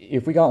think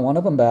if we got one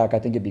of them back, I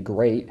think it'd be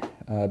great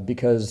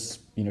because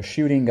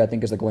shooting, I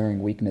think, is a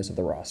glaring weakness of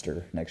the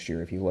roster next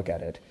year if you look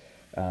at it,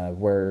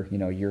 where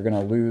you're going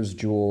to lose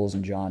Jules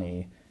and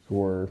Johnny,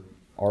 who are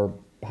our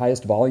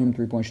highest volume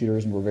 3-point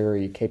shooters and were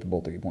very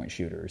capable 3-point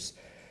shooters.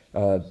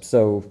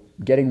 So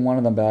getting one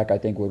of them back, I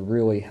think, would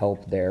really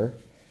help there.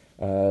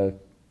 And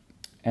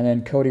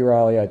then Cody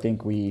Riley, I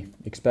think we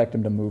expect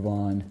him to move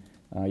on.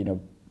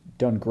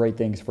 Done great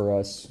things for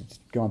us. It's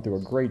gone through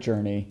a great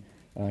journey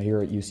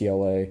here at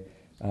UCLA.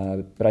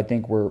 But I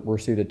think we're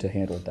suited to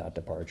handle that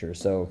departure.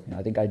 So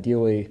I think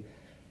ideally,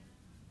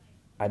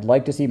 I'd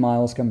like to see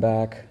Miles come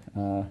back.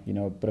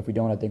 But if we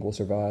don't, I think we'll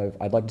survive.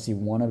 I'd like to see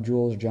one of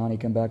Jules or Johnny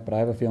come back, but I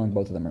have a feeling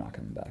both of them are not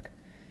coming back.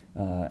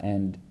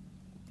 And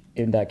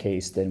in that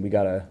case, then we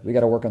gotta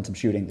work on some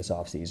shooting this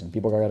offseason.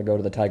 People gotta go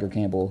to the Tiger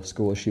Campbell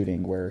School of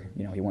Shooting, where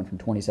he went from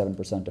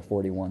 27% to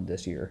 41%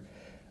 this year.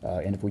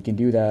 And if we can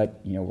do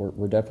that,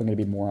 we're definitely going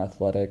to be more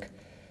athletic.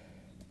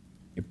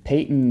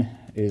 Peyton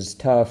is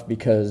tough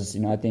because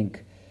I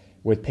think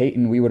with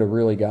Peyton we would have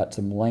really got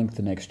some length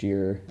next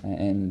year,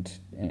 and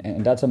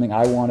that's something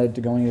I wanted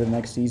to going into the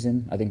next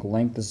season. I think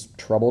length has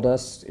troubled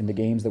us in the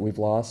games that we've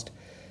lost,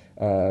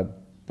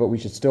 but we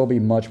should still be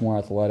much more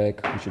athletic.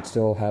 We should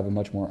still have a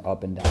much more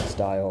up and down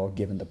style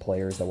given the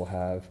players that we'll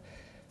have.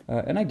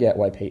 And I get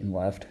why Peyton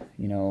left.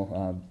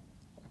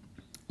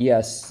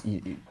 Yes,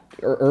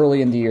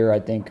 early in the year I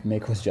think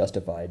Mick was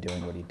justified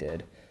doing what he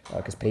did.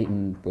 because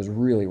Peyton was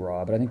really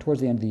raw. But I think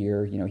towards the end of the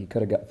year, he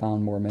could have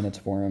found more minutes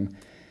for him.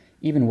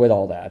 Even with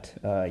all that,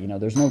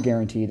 there's no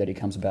guarantee that he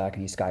comes back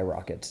and he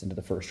skyrockets into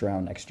the first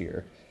round next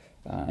year.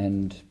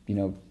 And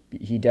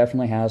he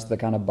definitely has the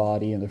kind of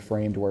body and the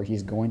frame to where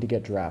he's going to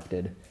get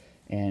drafted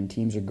and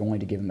teams are going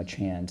to give him a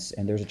chance.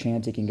 And there's a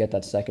chance he can get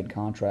that second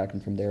contract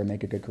and from there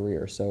make a good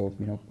career. So,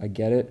 I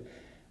get it,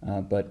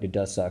 but it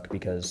does suck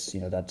because,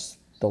 that's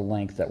the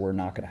length that we're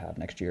not going to have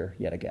next year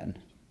yet again.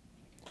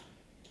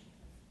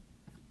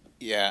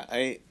 Yeah,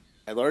 I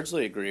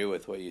largely agree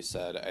with what you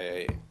said.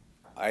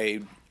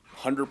 I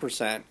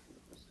 100%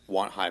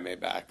 want Jaime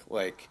back.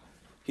 Like,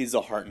 he's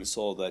the heart and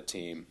soul of that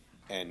team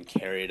and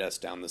carried us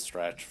down the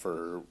stretch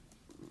for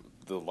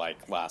the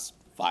last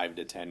 5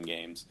 to 10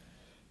 games.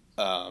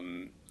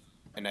 And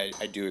I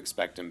do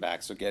expect him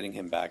back. So getting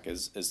him back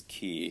is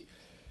key.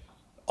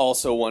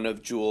 Also, one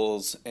of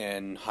Jules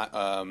and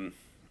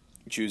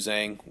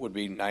Juzang would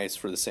be nice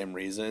for the same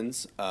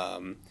reasons.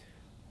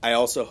 I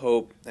also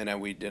hope, and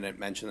we didn't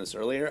mention this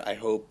earlier, I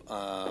hope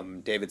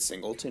David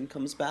Singleton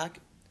comes back.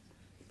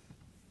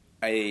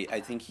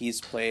 I think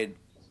he's played,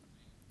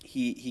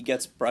 he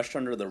gets brushed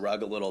under the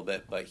rug a little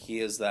bit, but he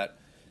is that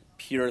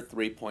pure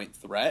three-point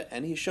threat,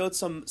 and he showed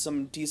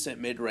some decent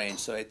mid-range,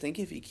 so I think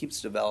if he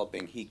keeps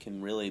developing, he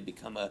can really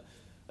become a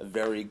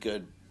very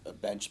good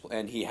bench,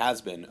 and he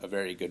has been a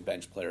very good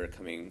bench player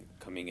coming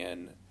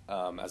in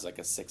as like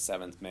a 6th,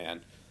 7th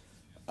man.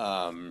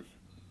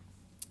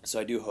 So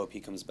I do hope he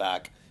comes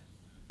back.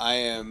 I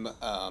am...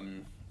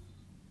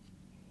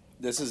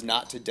 this is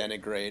not to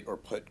denigrate or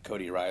put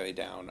Cody Riley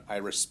down. I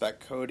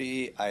respect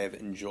Cody. I have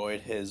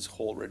enjoyed his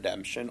whole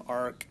redemption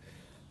arc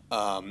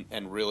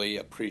and really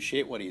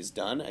appreciate what he's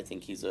done. I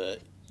think he's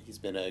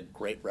been a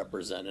great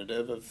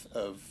representative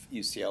of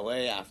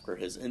UCLA after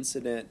his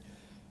incident.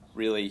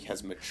 Really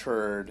has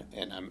matured,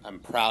 and I'm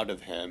proud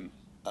of him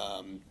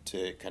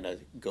to kind of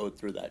go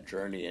through that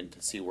journey and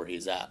to see where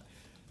he's at.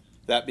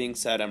 That being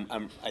said,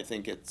 I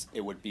think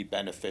it would be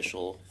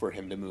beneficial for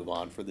him to move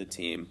on for the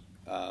team.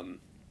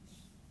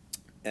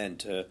 And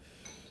to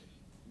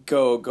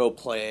go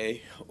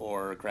play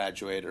or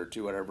graduate or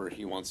do whatever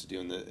he wants to do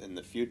in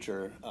the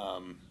future.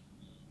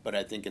 But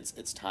I think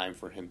it's time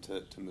for him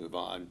to move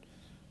on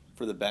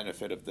for the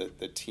benefit of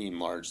the team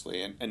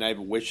largely. And I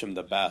wish him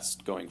the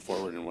best going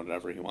forward in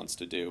whatever he wants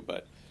to do.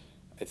 But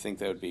I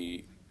think it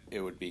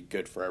would be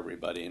good for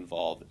everybody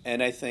involved.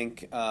 And I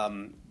think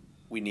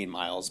we need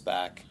Miles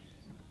back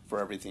for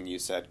everything you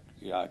said,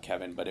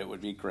 Kevin. But it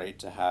would be great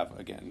to have,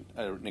 again,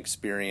 an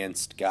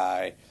experienced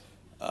guy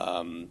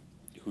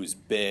who's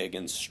big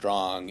and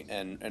strong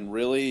and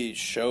really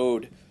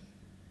showed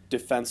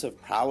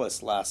defensive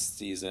prowess last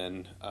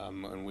season.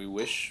 And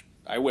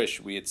I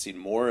wish we had seen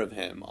more of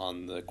him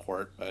on the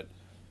court, but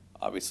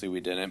obviously we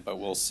didn't. But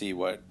we'll see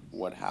what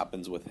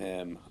happens with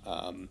him.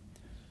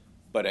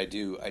 But I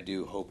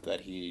do hope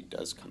that he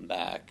does come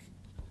back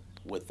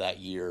with that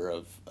year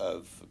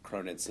of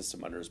Cronin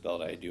system under his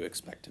belt. I do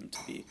expect him to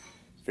be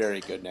very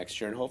good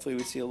next year, and hopefully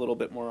we see a little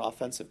bit more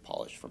offensive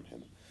polish from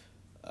him.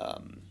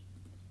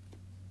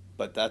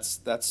 But that's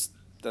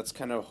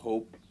kind of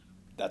hope.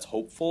 That's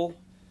hopeful.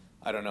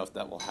 I don't know if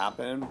that will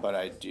happen, but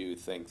I do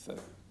think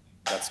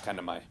that's kind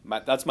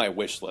of that's my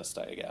wish list,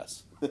 I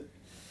guess.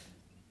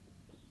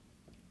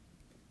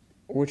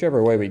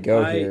 Whichever way we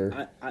go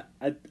here.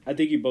 I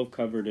think you both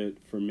covered it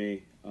for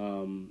me.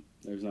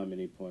 There's not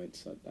many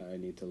points that I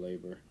need to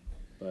labor,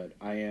 but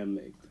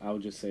I'll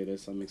just say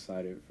this: I'm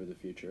excited for the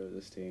future of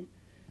this team.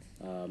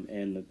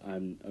 And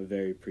I'm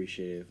very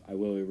appreciative. I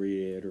will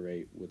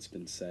reiterate what's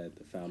been said,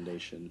 the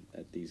foundation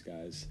that these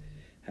guys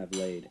have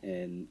laid.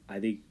 And I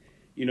think,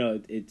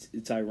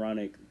 it's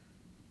ironic.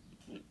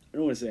 I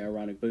don't want to say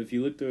ironic, but if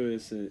you look through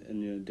this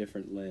in a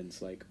different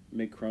lens, like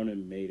Mick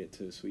Cronin made it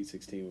to the Sweet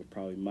 16 with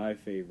probably my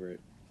favorite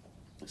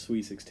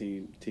Sweet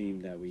 16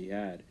 team that we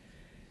had.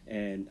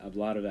 And a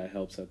lot of that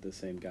helps that the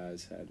same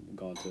guys had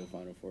gone to the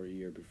Final Four a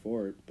year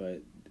before,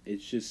 but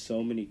it's just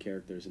so many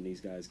characters, and these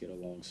guys get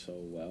along so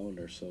well, and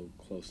they're so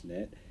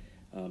close-knit.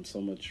 So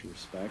much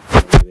respect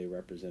for the way they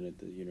represented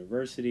the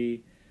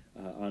university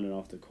on and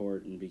off the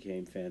court and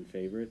became fan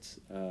favorites.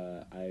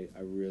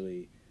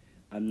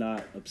 I'm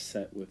not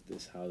upset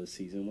with how the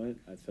season went.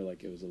 I feel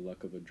like it was the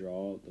luck of a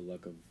draw, the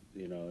luck of,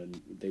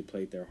 and they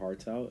played their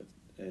hearts out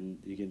and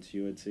against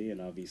UNC, and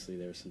obviously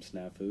there were some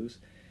snafus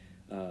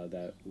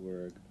that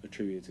were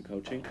attributed to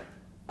coaching.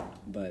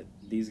 But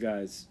these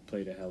guys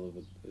played a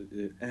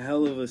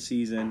hell of a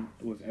season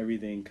with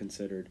everything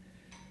considered,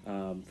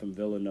 from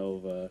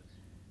Villanova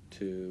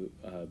to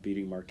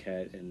beating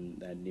Marquette and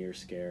that near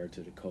scare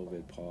to the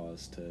COVID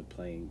pause to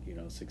playing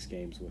 6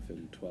 games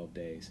within 12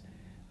 days.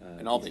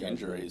 And all the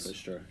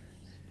injuries. Really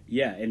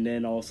yeah, and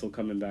then also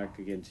coming back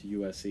against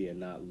USC and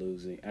not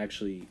losing,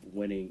 actually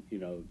winning,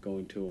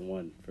 going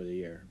 2-1 for the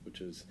year,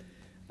 which was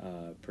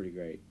pretty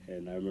great.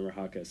 And I remember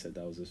Haka said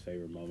that was his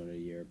favorite moment of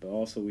the year. But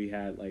also we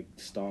had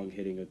Stong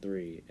hitting a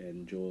 3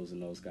 and Jules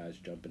and those guys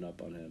jumping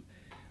up on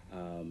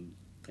him.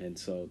 And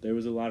so there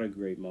was a lot of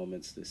great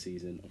moments this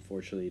season.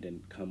 Unfortunately, it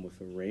didn't come with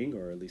a ring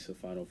or at least a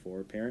Final Four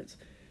appearance.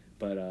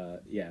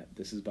 But yeah,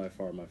 this is by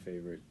far my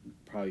favorite,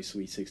 probably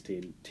Sweet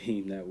 16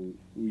 team that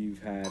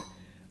we've had.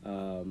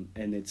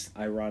 And it's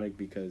ironic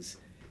because,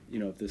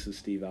 if this was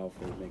Steve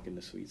Alford making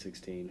the Sweet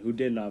 16, who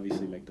didn't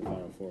obviously make the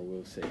Final Four,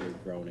 we'll sit here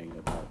groaning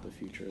about the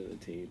future of the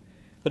team.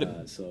 But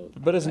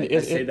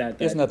isn't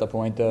that the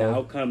point, though? The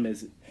outcome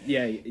is,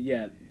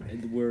 the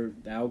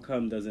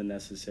outcome doesn't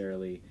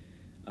necessarily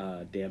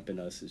dampen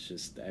us. It's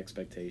just the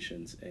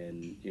expectations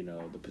and,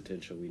 the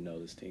potential we know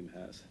this team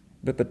has.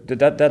 But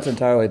that's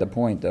entirely the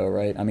point, though,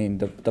 right? I mean,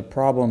 the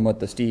problem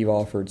with the Steve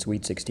Alford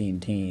Sweet 16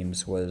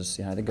 teams was,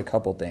 I think a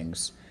couple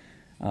things.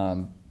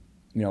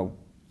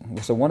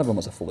 So one of them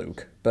was a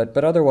fluke. But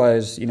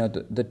otherwise,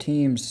 the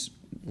teams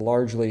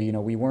largely,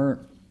 we weren't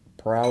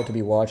proud to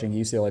be watching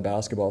UCLA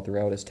basketball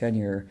throughout his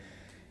tenure.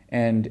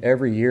 And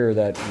every year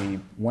that we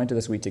went to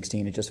the Sweet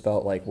 16, it just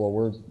felt like, well,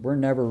 we're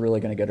never really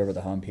going to get over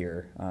the hump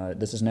here.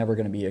 This is never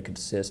going to be a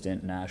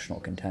consistent national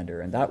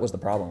contender. And that was the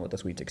problem with the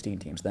Sweet 16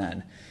 teams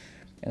then.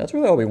 And that's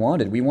really all we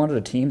wanted. We wanted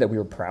a team that we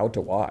were proud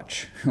to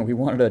watch. We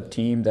wanted a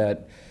team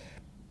that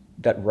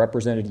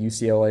represented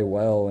UCLA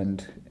well,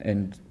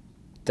 and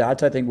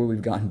that's, I think, what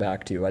we've gotten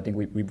back to. I think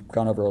we've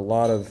gone over a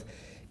lot of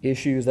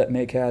issues that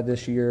Mick had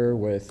this year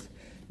with,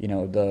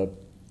 the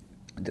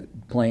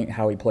playing,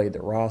 how he played the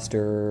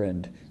roster,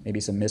 and maybe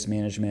some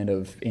mismanagement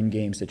of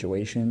in-game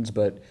situations.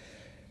 But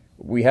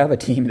we have a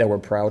team that we're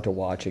proud to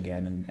watch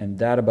again, and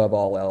that above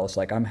all else,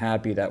 I'm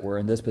happy that we're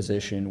in this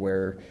position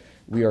where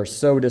we are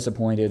so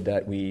disappointed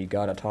that we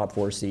got a top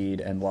 4 seed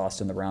and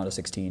lost in the round of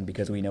 16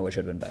 because we know it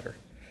should have been better.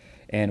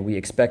 And we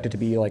expect it to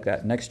be like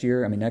that next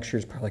year. I mean, next year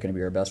is probably going to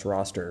be our best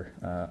roster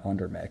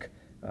under Mick.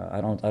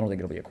 I don't think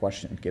it'll be a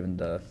question given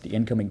the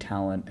incoming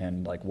talent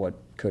and what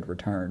could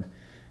return.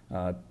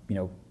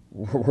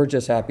 We're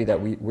just happy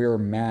that we're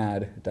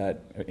mad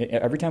that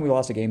every time we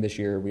lost a game this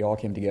year, we all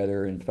came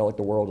together and felt like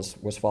the world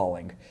was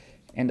falling.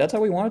 And that's how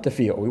we want it to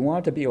feel. We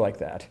want it to be like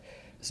that.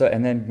 So,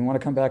 and then we want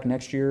to come back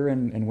next year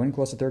and win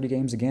close to 30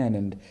 games again.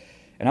 And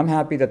I'm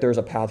happy that there's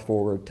a path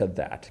forward to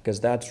that,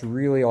 because that's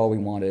really all we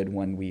wanted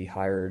when we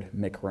hired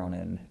Mick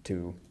Cronin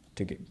to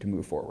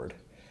move forward.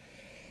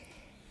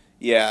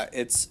 Yeah,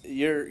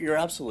 you're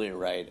absolutely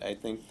right. I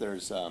think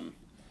there's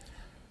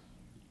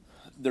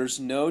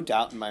no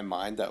doubt in my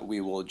mind that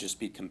we will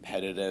just be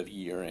competitive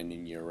year in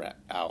and year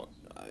out.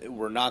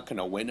 We're not going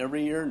to win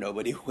every year.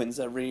 Nobody wins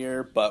every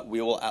year, but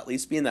we will at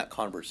least be in that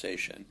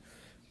conversation.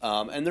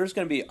 And there's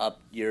going to be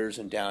up years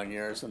and down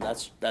years, and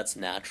that's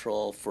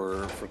natural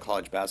for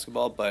college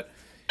basketball. But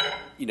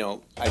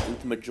I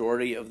think the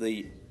majority of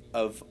the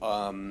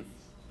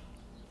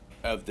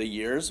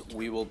years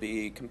we will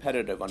be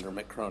competitive under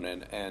Mick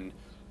Cronin, and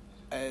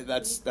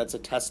that's a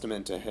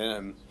testament to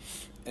him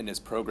and his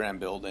program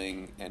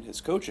building and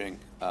his coaching.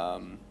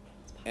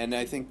 And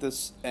I think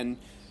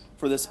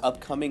for this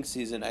upcoming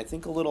season, I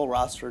think a little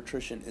roster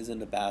attrition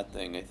isn't a bad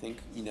thing. I think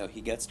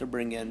he gets to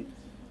bring in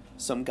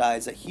some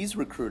guys that he's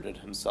recruited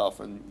himself,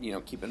 and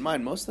keep in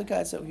mind most of the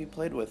guys that he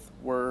played with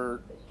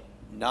were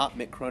not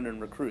Mick Cronin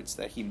recruits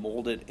that he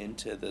molded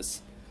into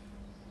this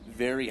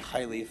very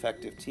highly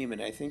effective team.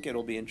 And I think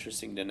it'll be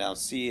interesting to now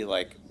see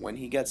when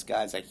he gets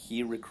guys that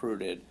he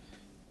recruited,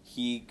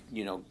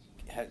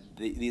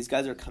 these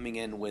guys are coming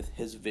in with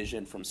his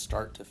vision from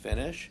start to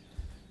finish,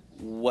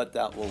 what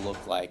that will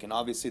look like. And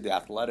obviously the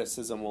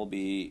athleticism will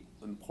be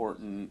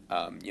important.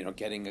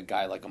 Getting a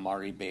guy like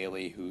Amari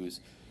Bailey, who's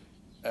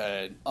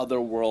an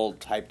otherworld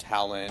type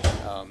talent,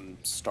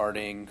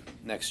 starting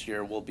next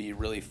year will be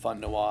really fun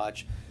to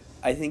watch.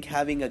 I think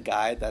having a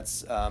guy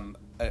that's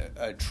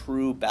a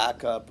true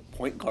backup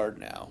point guard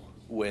now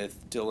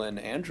with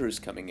Dylan Andrews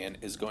coming in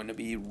is going to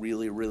be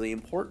really, really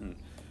important,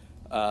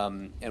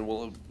 and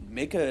will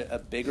make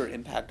a bigger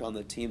impact on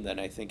the team than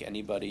I think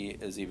anybody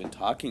is even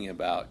talking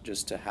about,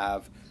 just to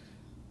have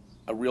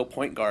a real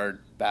point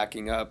guard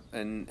backing up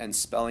and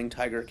spelling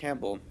Tiger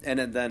Campbell, and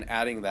then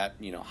adding that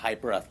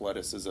hyper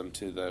athleticism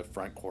to the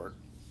front court.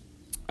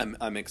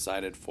 I'm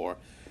excited for,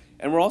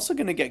 and we're also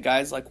going to get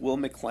guys like Will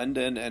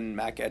McClendon and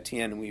Mac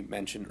Etienne, we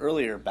mentioned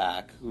earlier,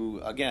 back. Who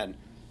again,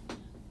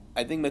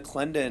 I think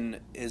McClendon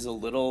is a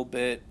little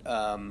bit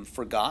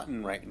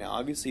forgotten right now.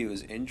 Obviously, he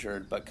was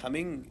injured, but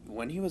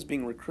when he was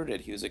being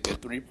recruited, he was a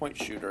good 3-point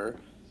shooter,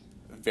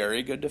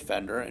 very good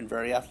defender, and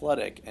very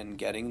athletic, and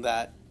getting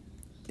that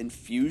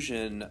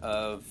infusion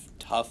of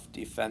tough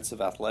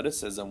defensive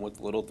athleticism with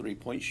little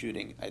 3-point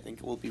shooting, I think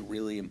it will be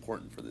really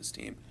important for this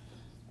team.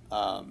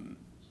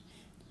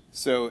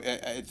 So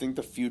I think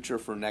the future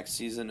for next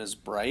season is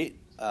bright.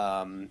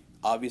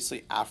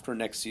 Obviously, after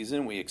next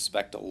season, we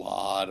expect a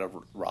lot of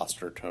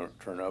roster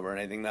turnover, and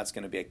I think that's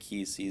going to be a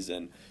key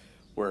season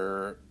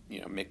where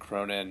Mick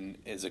Cronin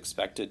is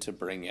expected to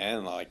bring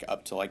in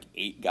up to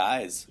 8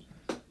 guys,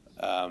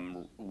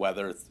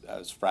 whether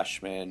as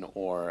freshmen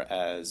or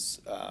as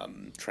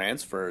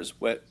transfers.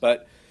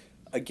 But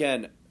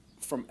again,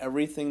 from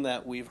everything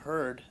that we've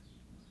heard,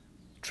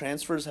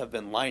 transfers have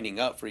been lining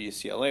up for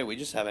UCLA. We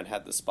just haven't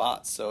had the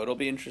spots. So it'll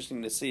be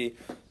interesting to see,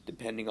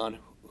 depending on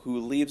who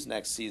leaves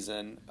next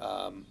season,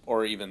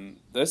 or even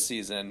this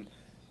season,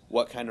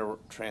 what kind of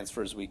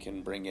transfers we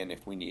can bring in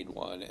if we need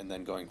one, and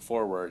then going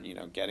forward,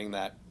 getting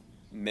that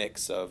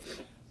mix of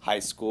high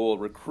school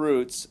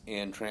recruits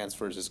and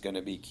transfers is going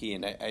to be key.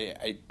 And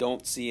I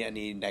don't see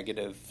any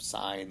negative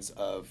signs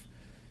of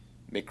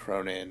Mick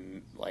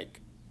Cronin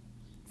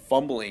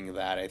fumbling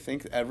that. I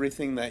think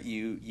everything that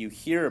you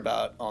hear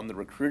about on the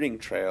recruiting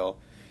trail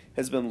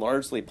has been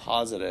largely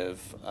positive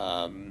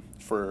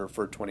for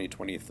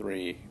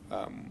 2023.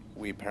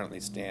 We apparently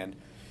stand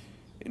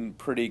in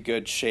pretty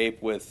good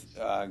shape with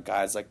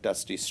guys like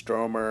Dusty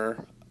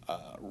Stromer,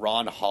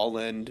 Ron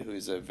Holland,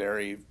 who's a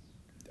very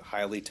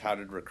highly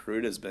touted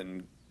recruit, has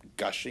been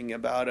gushing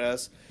about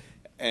us.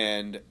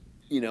 And,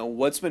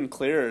 what's been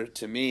clear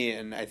to me,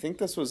 and I think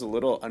this was a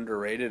little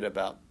underrated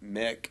about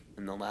Mick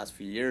in the last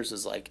few years,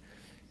 is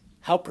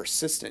how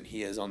persistent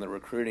he is on the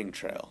recruiting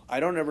trail. I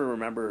don't ever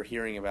remember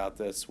hearing about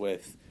this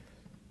with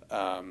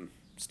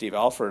Steve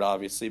Alford,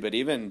 obviously, but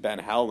even Ben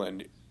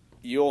Howland,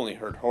 you only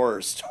heard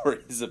horror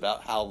stories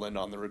about Howland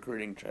on the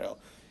recruiting trail.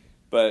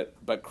 But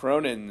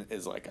Cronin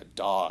is like a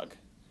dog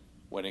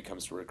when it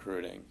comes to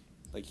recruiting.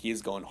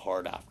 He's going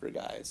hard after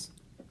guys.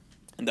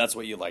 And that's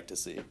what you like to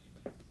see.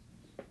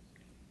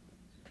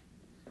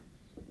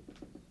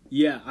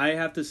 Yeah, I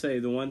have to say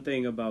the one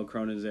thing about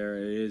Cronin's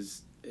era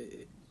is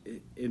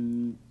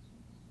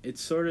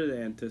it's sort of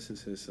the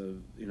antithesis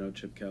of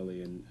Chip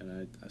Kelly, and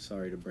I'm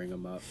sorry to bring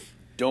him up.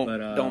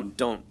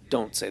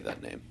 Don't say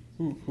that name.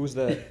 Who's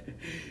that?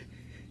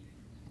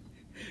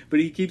 But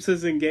he keeps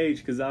us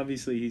engaged because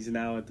obviously he's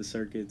now at the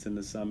circuits and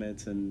the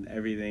summits and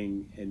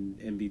everything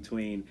in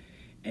between,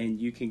 and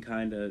you can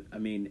kind of,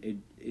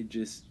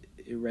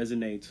 it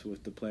resonates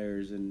with the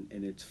players, and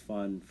it's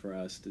fun for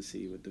us to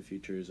see what the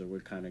future is or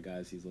what kind of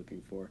guys he's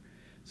looking for.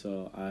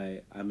 So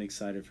I'm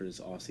excited for this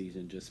off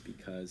season just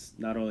because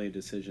not only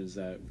decisions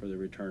that for the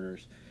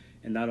returners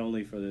and not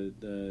only for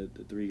the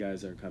three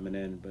guys that are coming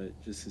in, but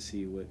just to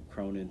see what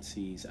Cronin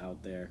sees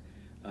out there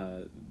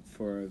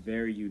for a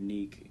very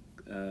unique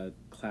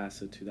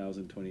class of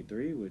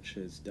 2023, which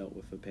has dealt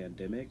with a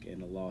pandemic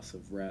and a loss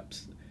of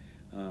reps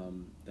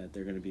that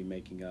they're going to be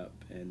making up,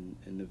 and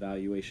the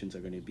valuations are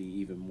going to be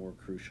even more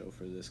crucial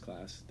for this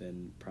class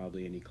than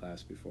probably any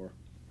class before.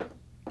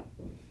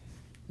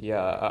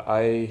 Yeah,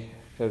 I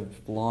have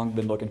long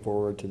been looking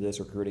forward to this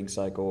recruiting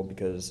cycle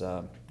because,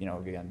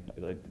 again,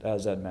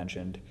 as Ed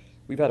mentioned,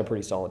 we've had a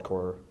pretty solid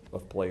core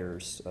of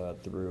players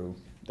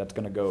that's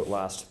going to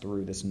last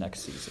through this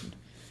next season.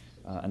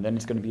 And then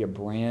it's going to be a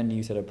brand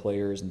new set of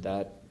players, and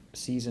that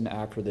season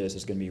after this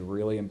is going to be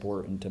really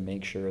important to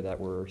make sure that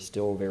we're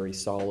still very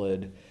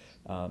solid,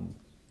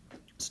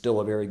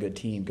 still a very good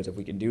team, because if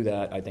we can do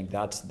that, I think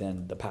that's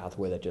then the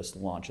pathway that just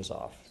launches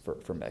off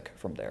for Mick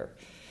from there.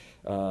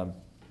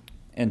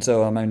 And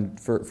so,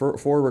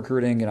 for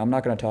recruiting, and I'm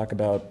not going to talk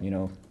about,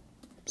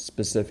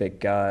 specific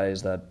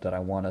guys that I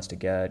want us to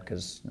get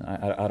because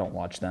I don't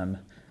watch them.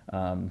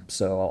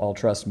 So I'll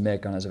trust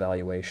Mick on his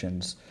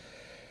evaluations.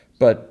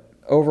 But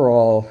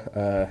overall,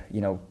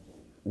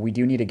 we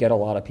do need to get a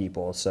lot of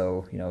people.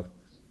 So,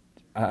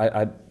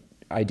 I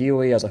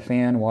ideally, as a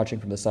fan watching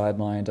from the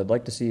sidelines, I'd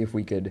like to see if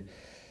we could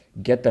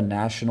get the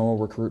national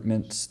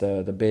recruitments,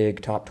 the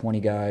big top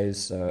 20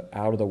 guys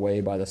out of the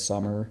way by the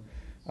summer.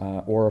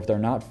 Or if they're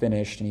not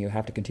finished and you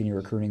have to continue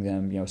recruiting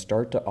them,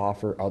 start to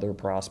offer other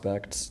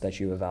prospects that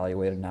you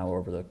evaluated now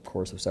over the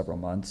course of several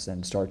months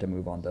and start to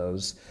move on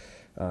those.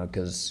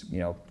 Because,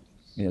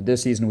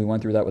 this season we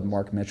went through that with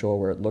Mark Mitchell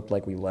where it looked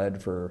like we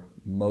led for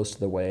most of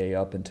the way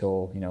up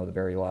until, the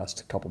very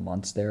last couple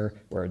months there,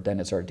 where then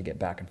it started to get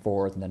back and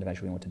forth, and then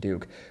eventually we went to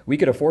Duke. We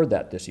could afford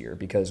that this year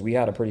because we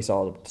had a pretty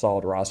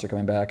solid roster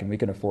coming back, and we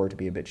can afford to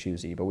be a bit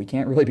choosy. But we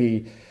can't really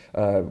be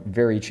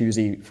very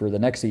choosy for the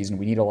next season.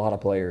 We need a lot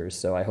of players,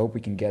 so I hope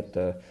we can get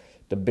the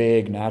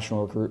big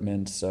national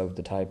recruitments of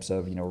the types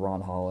of,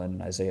 Ron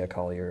Holland, Isaiah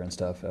Collier and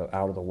stuff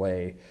out of the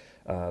way,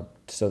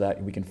 so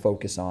that we can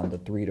focus on the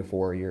 3 to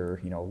 4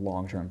 year,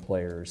 long-term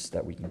players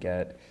that we can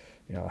get.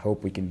 I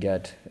hope we can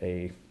get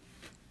a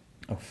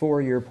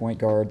 4-year point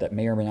guard that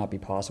may or may not be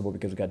possible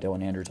because we've got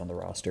Dylan Andrews on the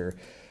roster.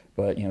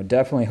 But,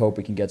 definitely hope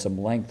we can get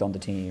some length on the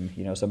team.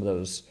 Some of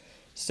those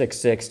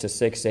 6'6" to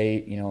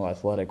 6'8",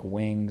 athletic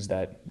wings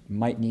that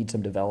might need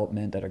some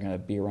development that are going to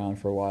be around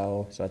for a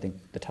while. So I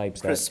think the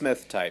types Chris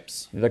Smith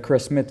types. The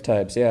Chris Smith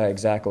types, yeah,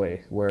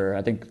 exactly. Where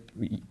I think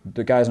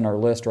the guys on our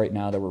list right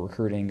now that we're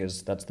recruiting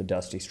that's the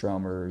Dusty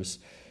Stromers.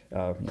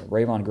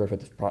 Rayvon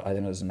Griffith, I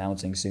think, is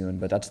announcing soon,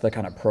 but that's the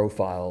kind of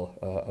profile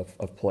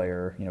of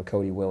player.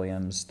 Cody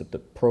Williams, the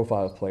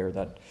profile of player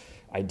that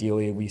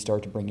ideally we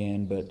start to bring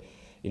in. But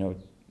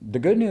the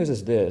good news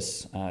is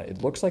this: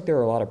 it looks like there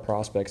are a lot of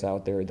prospects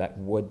out there that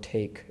would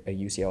take a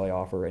UCLA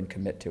offer and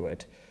commit to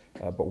it,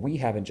 but we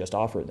haven't just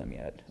offered them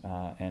yet.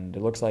 And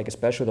it looks like,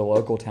 especially the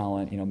local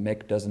talent,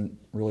 Mick doesn't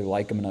really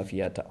like them enough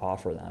yet to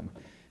offer them.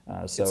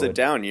 So it's a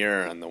down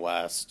year in the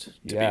West,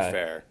 to be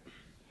fair.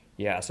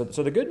 Yeah, so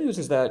the good news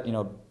is that,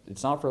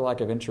 it's not for lack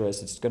of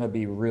interest. It's going to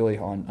be really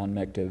on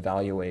Mick to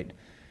evaluate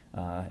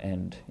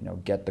and,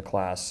 get the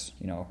class,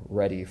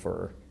 ready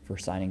for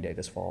signing day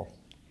this fall.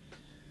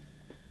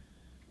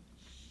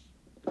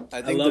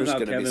 I think love there's how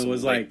going to be Kevin some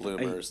was late like,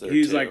 bloomers there he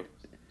was too. like,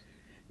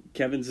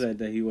 Kevin said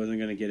that he wasn't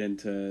going to get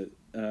into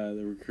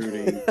the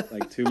recruiting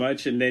like too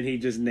much, and then he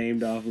just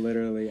named off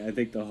literally, I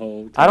think the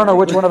whole. I don't know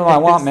which one of them I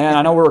want, man.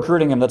 I know we're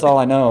recruiting him. That's all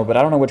I know, but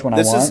I don't know which one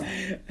I want.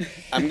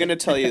 I'm going to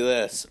tell you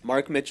this.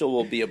 Mark Mitchell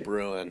will be a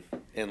Bruin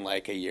in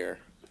like a year.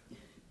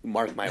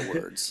 Mark my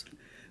words.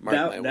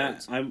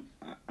 Words.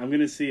 I'm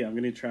gonna see. I'm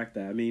gonna track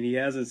that. I mean, he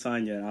hasn't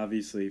signed yet,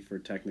 obviously for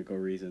technical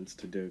reasons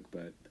to Duke,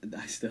 but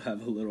I still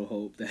have a little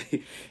hope that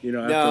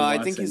No, I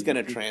think he's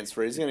gonna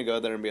transfer. He's gonna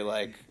go there and be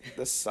like,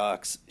 "This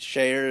sucks."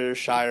 Shire,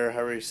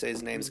 however you say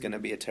his name, is gonna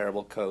be a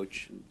terrible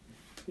coach,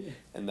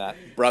 and that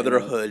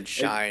brotherhood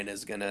shine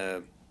is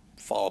gonna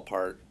fall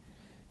apart.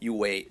 You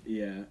wait.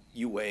 Yeah.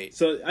 You wait.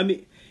 So I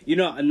mean,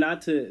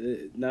 not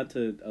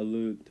to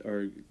allude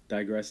or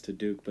digress to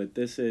Duke, but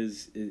it's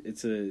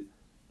a.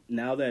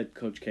 Now that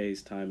Coach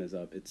K's time is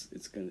up, it's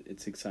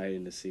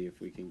exciting to see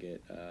if we can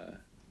get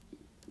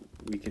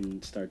we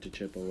can start to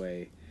chip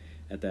away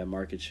at that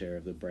market share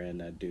of the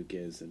brand that Duke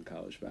is in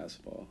college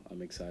basketball.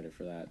 I'm excited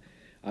for that.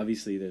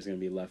 Obviously, there's going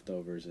to be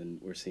leftovers,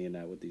 and we're seeing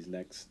that with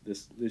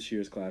this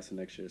year's class and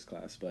next year's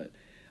class. But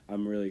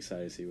I'm really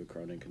excited to see what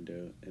Cronin can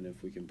do, and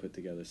if we can put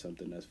together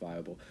something that's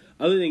viable.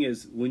 Other thing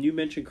is, when you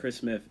mentioned Chris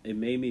Smith, it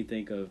made me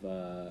think of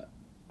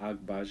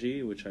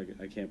Agbaji, which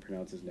I can't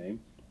pronounce his name.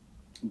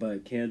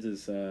 But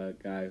Kansas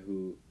guy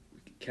who,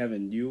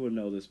 Kevin, you would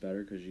know this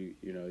better because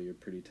you're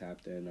pretty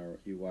tapped in, or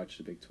you watched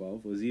the Big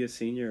 12. Was he a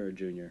senior or a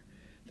junior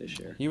this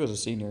year? He was a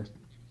senior.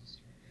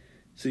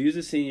 So he was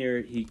a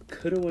senior. He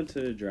could have went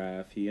to the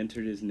draft. He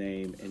entered his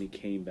name and he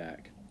came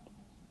back.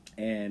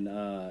 And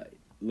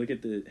look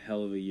at the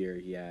hell of a year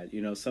he had.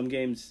 Some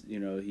games,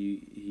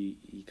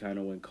 he kind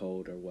of went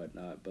cold or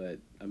whatnot. But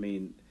I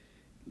mean,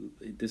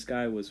 this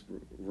guy was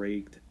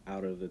raked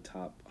out of the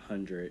top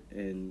 100,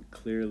 and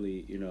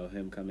clearly,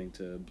 him coming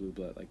to a blue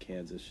blood like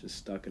Kansas, just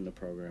stuck in the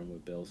program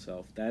with Bill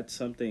Self. That's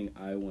something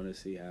I want to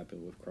see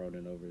happen with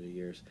Cronin over the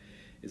years.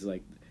 Is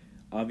like,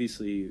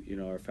 obviously,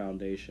 our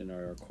foundation,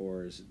 our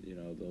cores,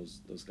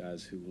 those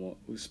guys who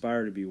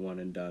aspire to be one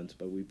and dones,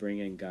 but we bring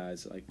in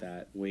guys like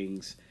that,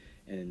 wings,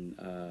 and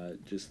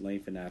just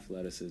length and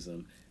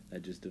athleticism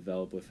that just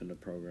develop within the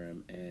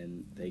program,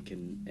 and they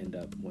can end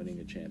up winning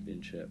a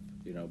championship,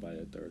 by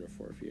the third or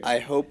fourth year. I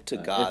hope to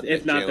God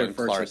if that not their Jalen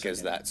first Clark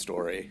is that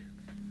story.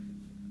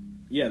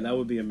 Yeah, that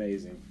would be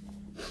amazing.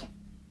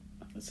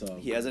 So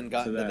he hasn't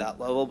gotten to that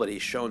level, but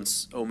he's shown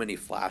so many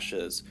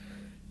flashes,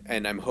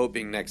 and I'm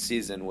hoping next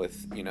season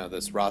with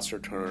this roster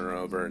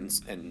turnover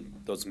and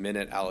those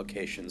minute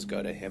allocations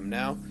go to him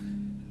now,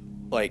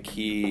 like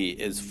he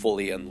is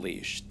fully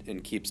unleashed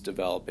and keeps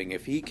developing.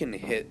 If he can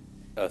hit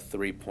a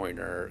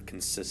three-pointer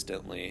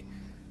consistently,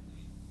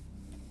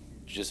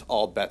 just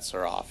all bets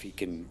are off. He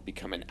can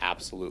become an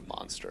absolute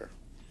monster.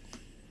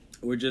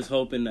 We're just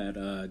hoping that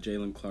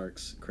Jalen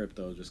Clark's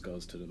crypto just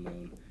goes to the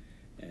moon,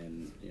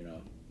 and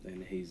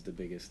and he's the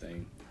biggest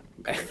thing.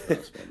 I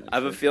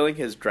have a feeling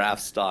his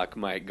draft stock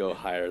might go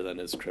higher than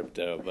his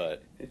crypto,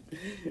 but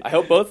I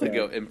hope both would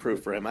go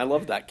improve for him. I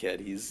love that kid.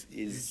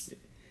 He's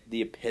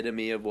the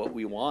epitome of what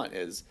we want,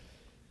 is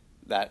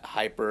that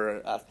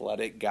hyper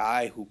athletic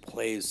guy who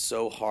plays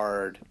so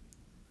hard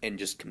and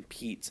just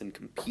competes and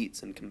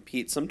competes and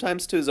competes,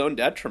 sometimes to his own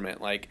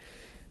detriment. Like,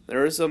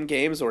 there are some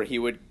games where he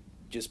would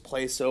just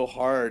play so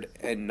hard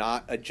and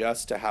not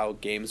adjust to how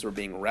games were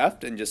being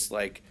reffed and just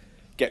like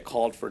get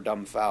called for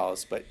dumb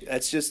fouls. But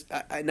that's just,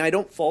 and I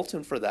don't fault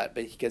him for that,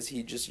 but because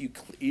you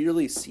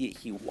clearly see it,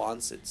 he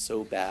wants it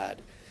so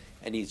bad,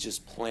 and he's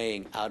just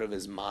playing out of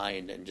his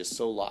mind and just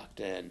so locked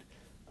in.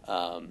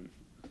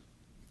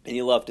 And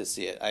you love to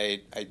see it.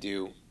 I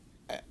do.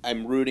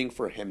 I'm rooting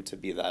for him to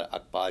be that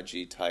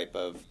Agbaji type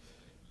of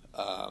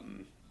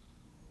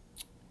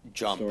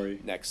jump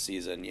next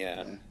season.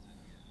 Yeah.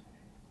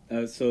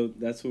 So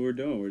that's what we're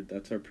doing.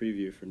 That's our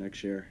preview for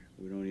next year.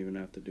 We don't even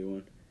have to do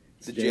one.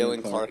 It's a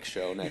Jalen Clark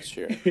show next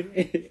year.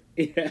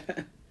 Yeah.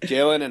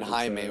 Jalen and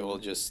Jaime will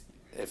just,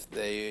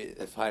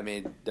 if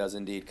Jaime does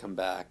indeed come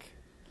back,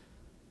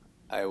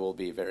 I will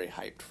be very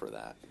hyped for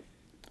that.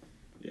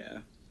 Yeah.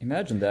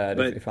 Imagine that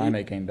if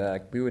Jaime came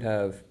back, we would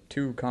have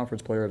 2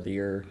 Conference Player of the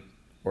Year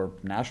or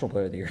National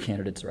Player of the Year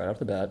candidates right off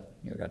the bat.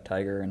 You got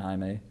Tiger and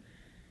Jaime, and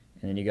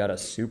then you got a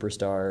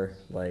superstar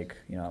like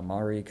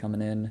Amari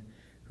coming in,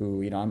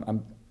 who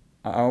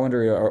I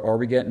wonder, are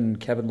we getting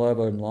Kevin Love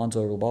and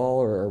Lonzo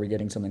Ball, or are we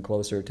getting something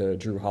closer to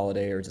Drew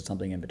Holiday, or is it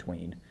something in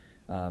between?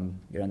 And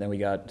then we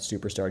got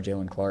superstar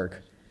Jalen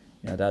Clark.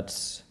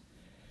 That's,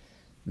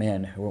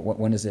 man.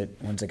 When's it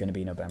going to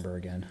be November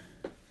again?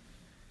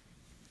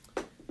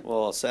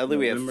 Well, sadly,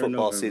 we have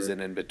football season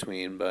in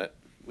between, but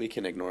we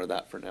can ignore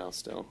that for now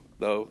still.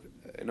 Though,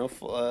 I know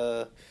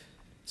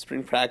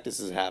spring practice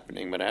is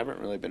happening, but I haven't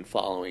really been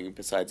following,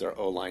 besides our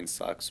O-line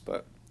sucks,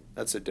 but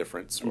that's a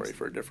different story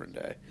for a different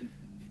day.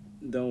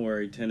 Don't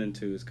worry,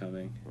 10-2 is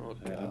coming,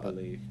 I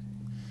believe.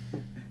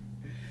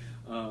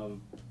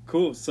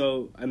 Cool.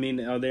 So, I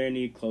mean, are there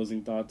any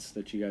closing thoughts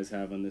that you guys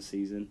have on this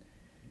season,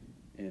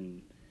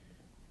 and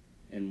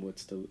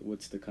what's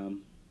to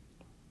come?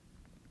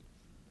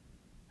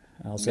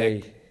 I'll say,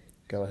 Nick.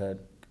 go ahead.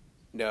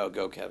 No,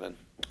 go Kevin.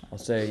 I'll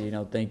say,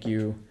 thank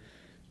you,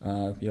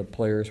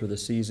 players for the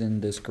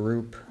season, this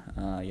group.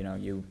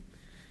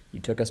 You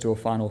took us to a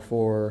Final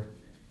Four.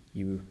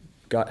 You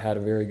had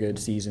a very good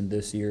season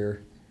this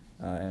year,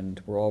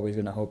 and we're always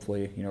going to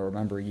hopefully,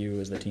 remember you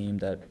as the team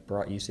that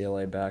brought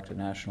UCLA back to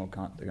national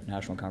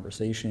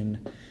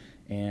conversation.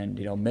 And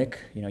Mick,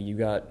 you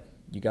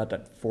got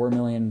that $4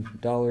 million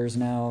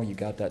now. You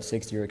got that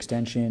 6-year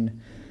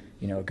extension.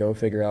 Go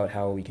figure out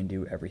how we can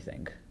do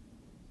everything.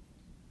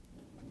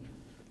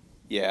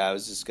 Yeah, I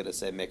was just gonna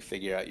say, Mick,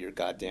 figure out your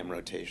goddamn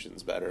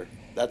rotations better.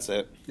 That's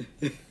it.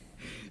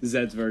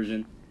 Zed's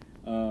version.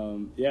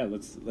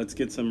 Let's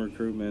get some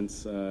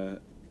recruitments.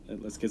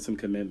 Let's get some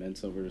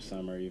commitments over the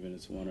summer, even if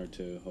it's one or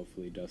two.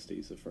 Hopefully,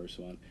 Dusty's the first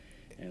one.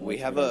 And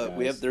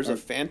There's a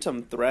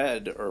phantom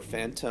thread or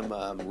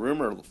phantom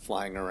rumor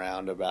flying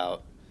around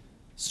about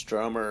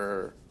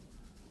Stromer.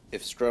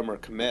 If Stromer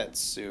commits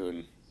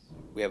soon,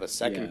 we have a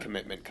second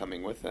commitment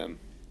coming with him.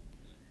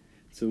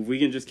 So if we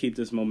can just keep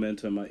this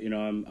momentum,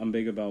 I'm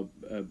big about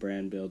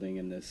brand building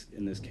in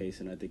this case,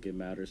 and I think it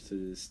matters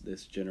to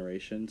this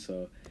generation.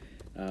 So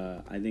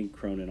I think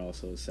Cronin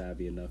also is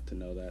savvy enough to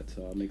know that.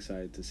 So I'm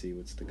excited to see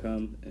what's to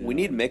come. We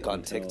need Mick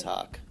on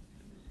TikTok.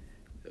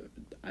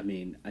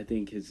 I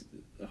think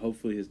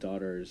hopefully his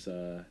daughter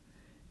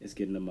is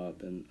getting him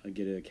up and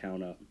get an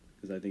account up,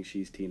 because I think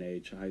she's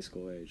high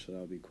school age. So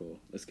that'll be cool.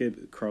 Let's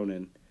get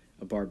Cronin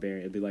a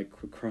barbarian. It'd be like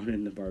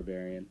Cronin the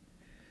barbarian.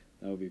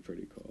 That would be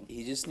pretty cool.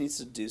 He just needs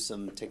to do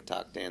some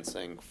TikTok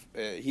dancing.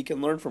 He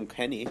can learn from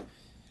Kenny.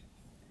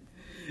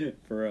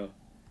 For real.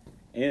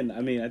 And,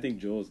 I think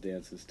Jules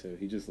dances, too.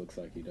 He just looks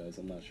like he does.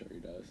 I'm not sure he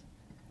does.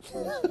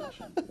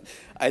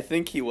 I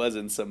think he was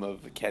in some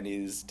of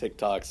Kenny's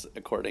TikToks,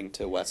 according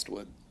to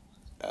Westwood.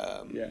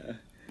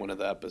 One of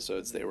the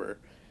episodes, they were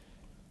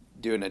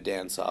doing a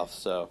dance-off,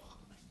 so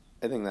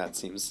I think that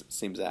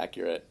seems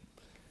accurate.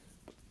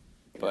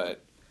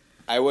 But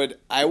I would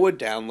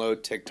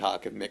download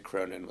TikTok if Mick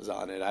Cronin was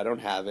on it. I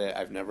don't have it.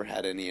 I've never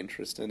had any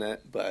interest in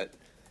it. But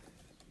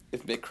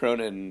if Mick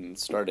Cronin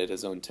started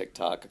his own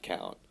TikTok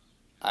account,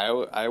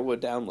 I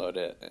would download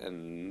it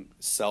and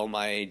sell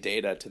my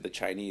data to the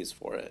Chinese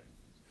for it.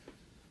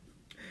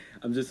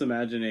 I'm just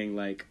imagining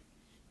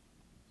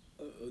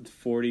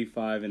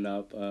 45 and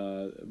up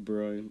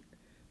Bruin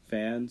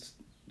fans,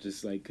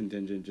 just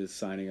contingent, just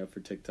signing up for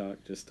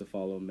TikTok just to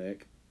follow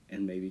Mick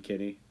and maybe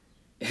Kenny,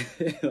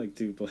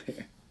 2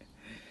 players.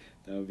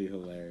 That would be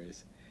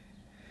hilarious.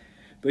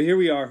 But here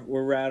we are.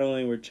 We're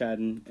rattling. We're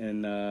chatting,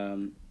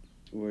 and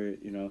we're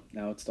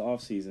now it's the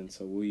off season,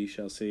 so we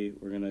shall see.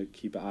 We're gonna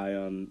keep an eye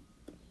on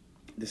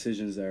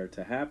decisions that are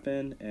to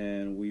happen,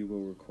 and we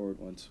will record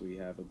once we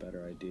have a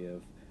better idea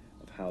of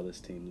how this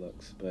team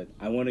looks. But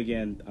I want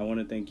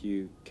to thank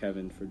you,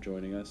 Kevin, for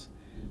joining us.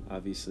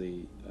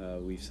 Obviously,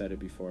 we've said it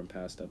before in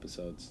past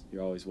episodes.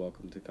 You're always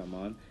welcome to come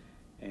on,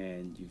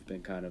 and you've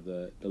been kind of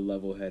the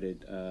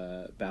level-headed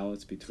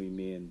balance between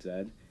me and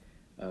Zed.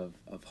 Of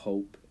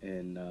hope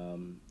and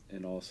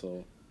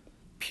also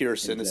pure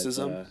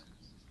cynicism.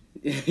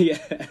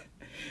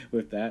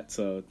 With that.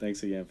 So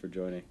thanks again for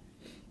joining.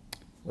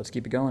 Let's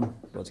keep it going.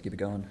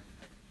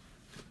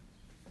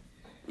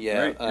 Yeah.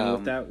 All right, and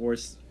with that,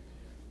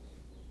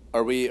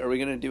 are we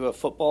gonna do a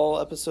football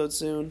episode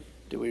soon?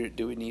 Do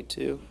we need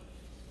to?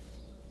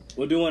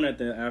 We'll do one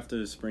after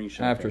the spring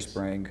show. After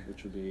spring,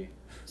 which would be.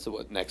 So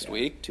what? Next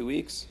week? 2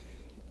 weeks?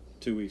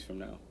 2 weeks from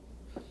now.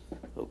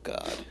 Oh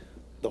God,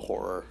 the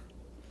horror.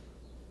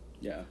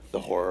 Yeah. The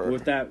horror.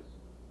 With that,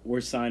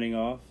 we're signing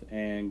off,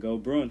 and go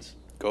Bruins.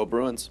 Go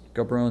Bruins.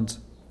 Go Bruins.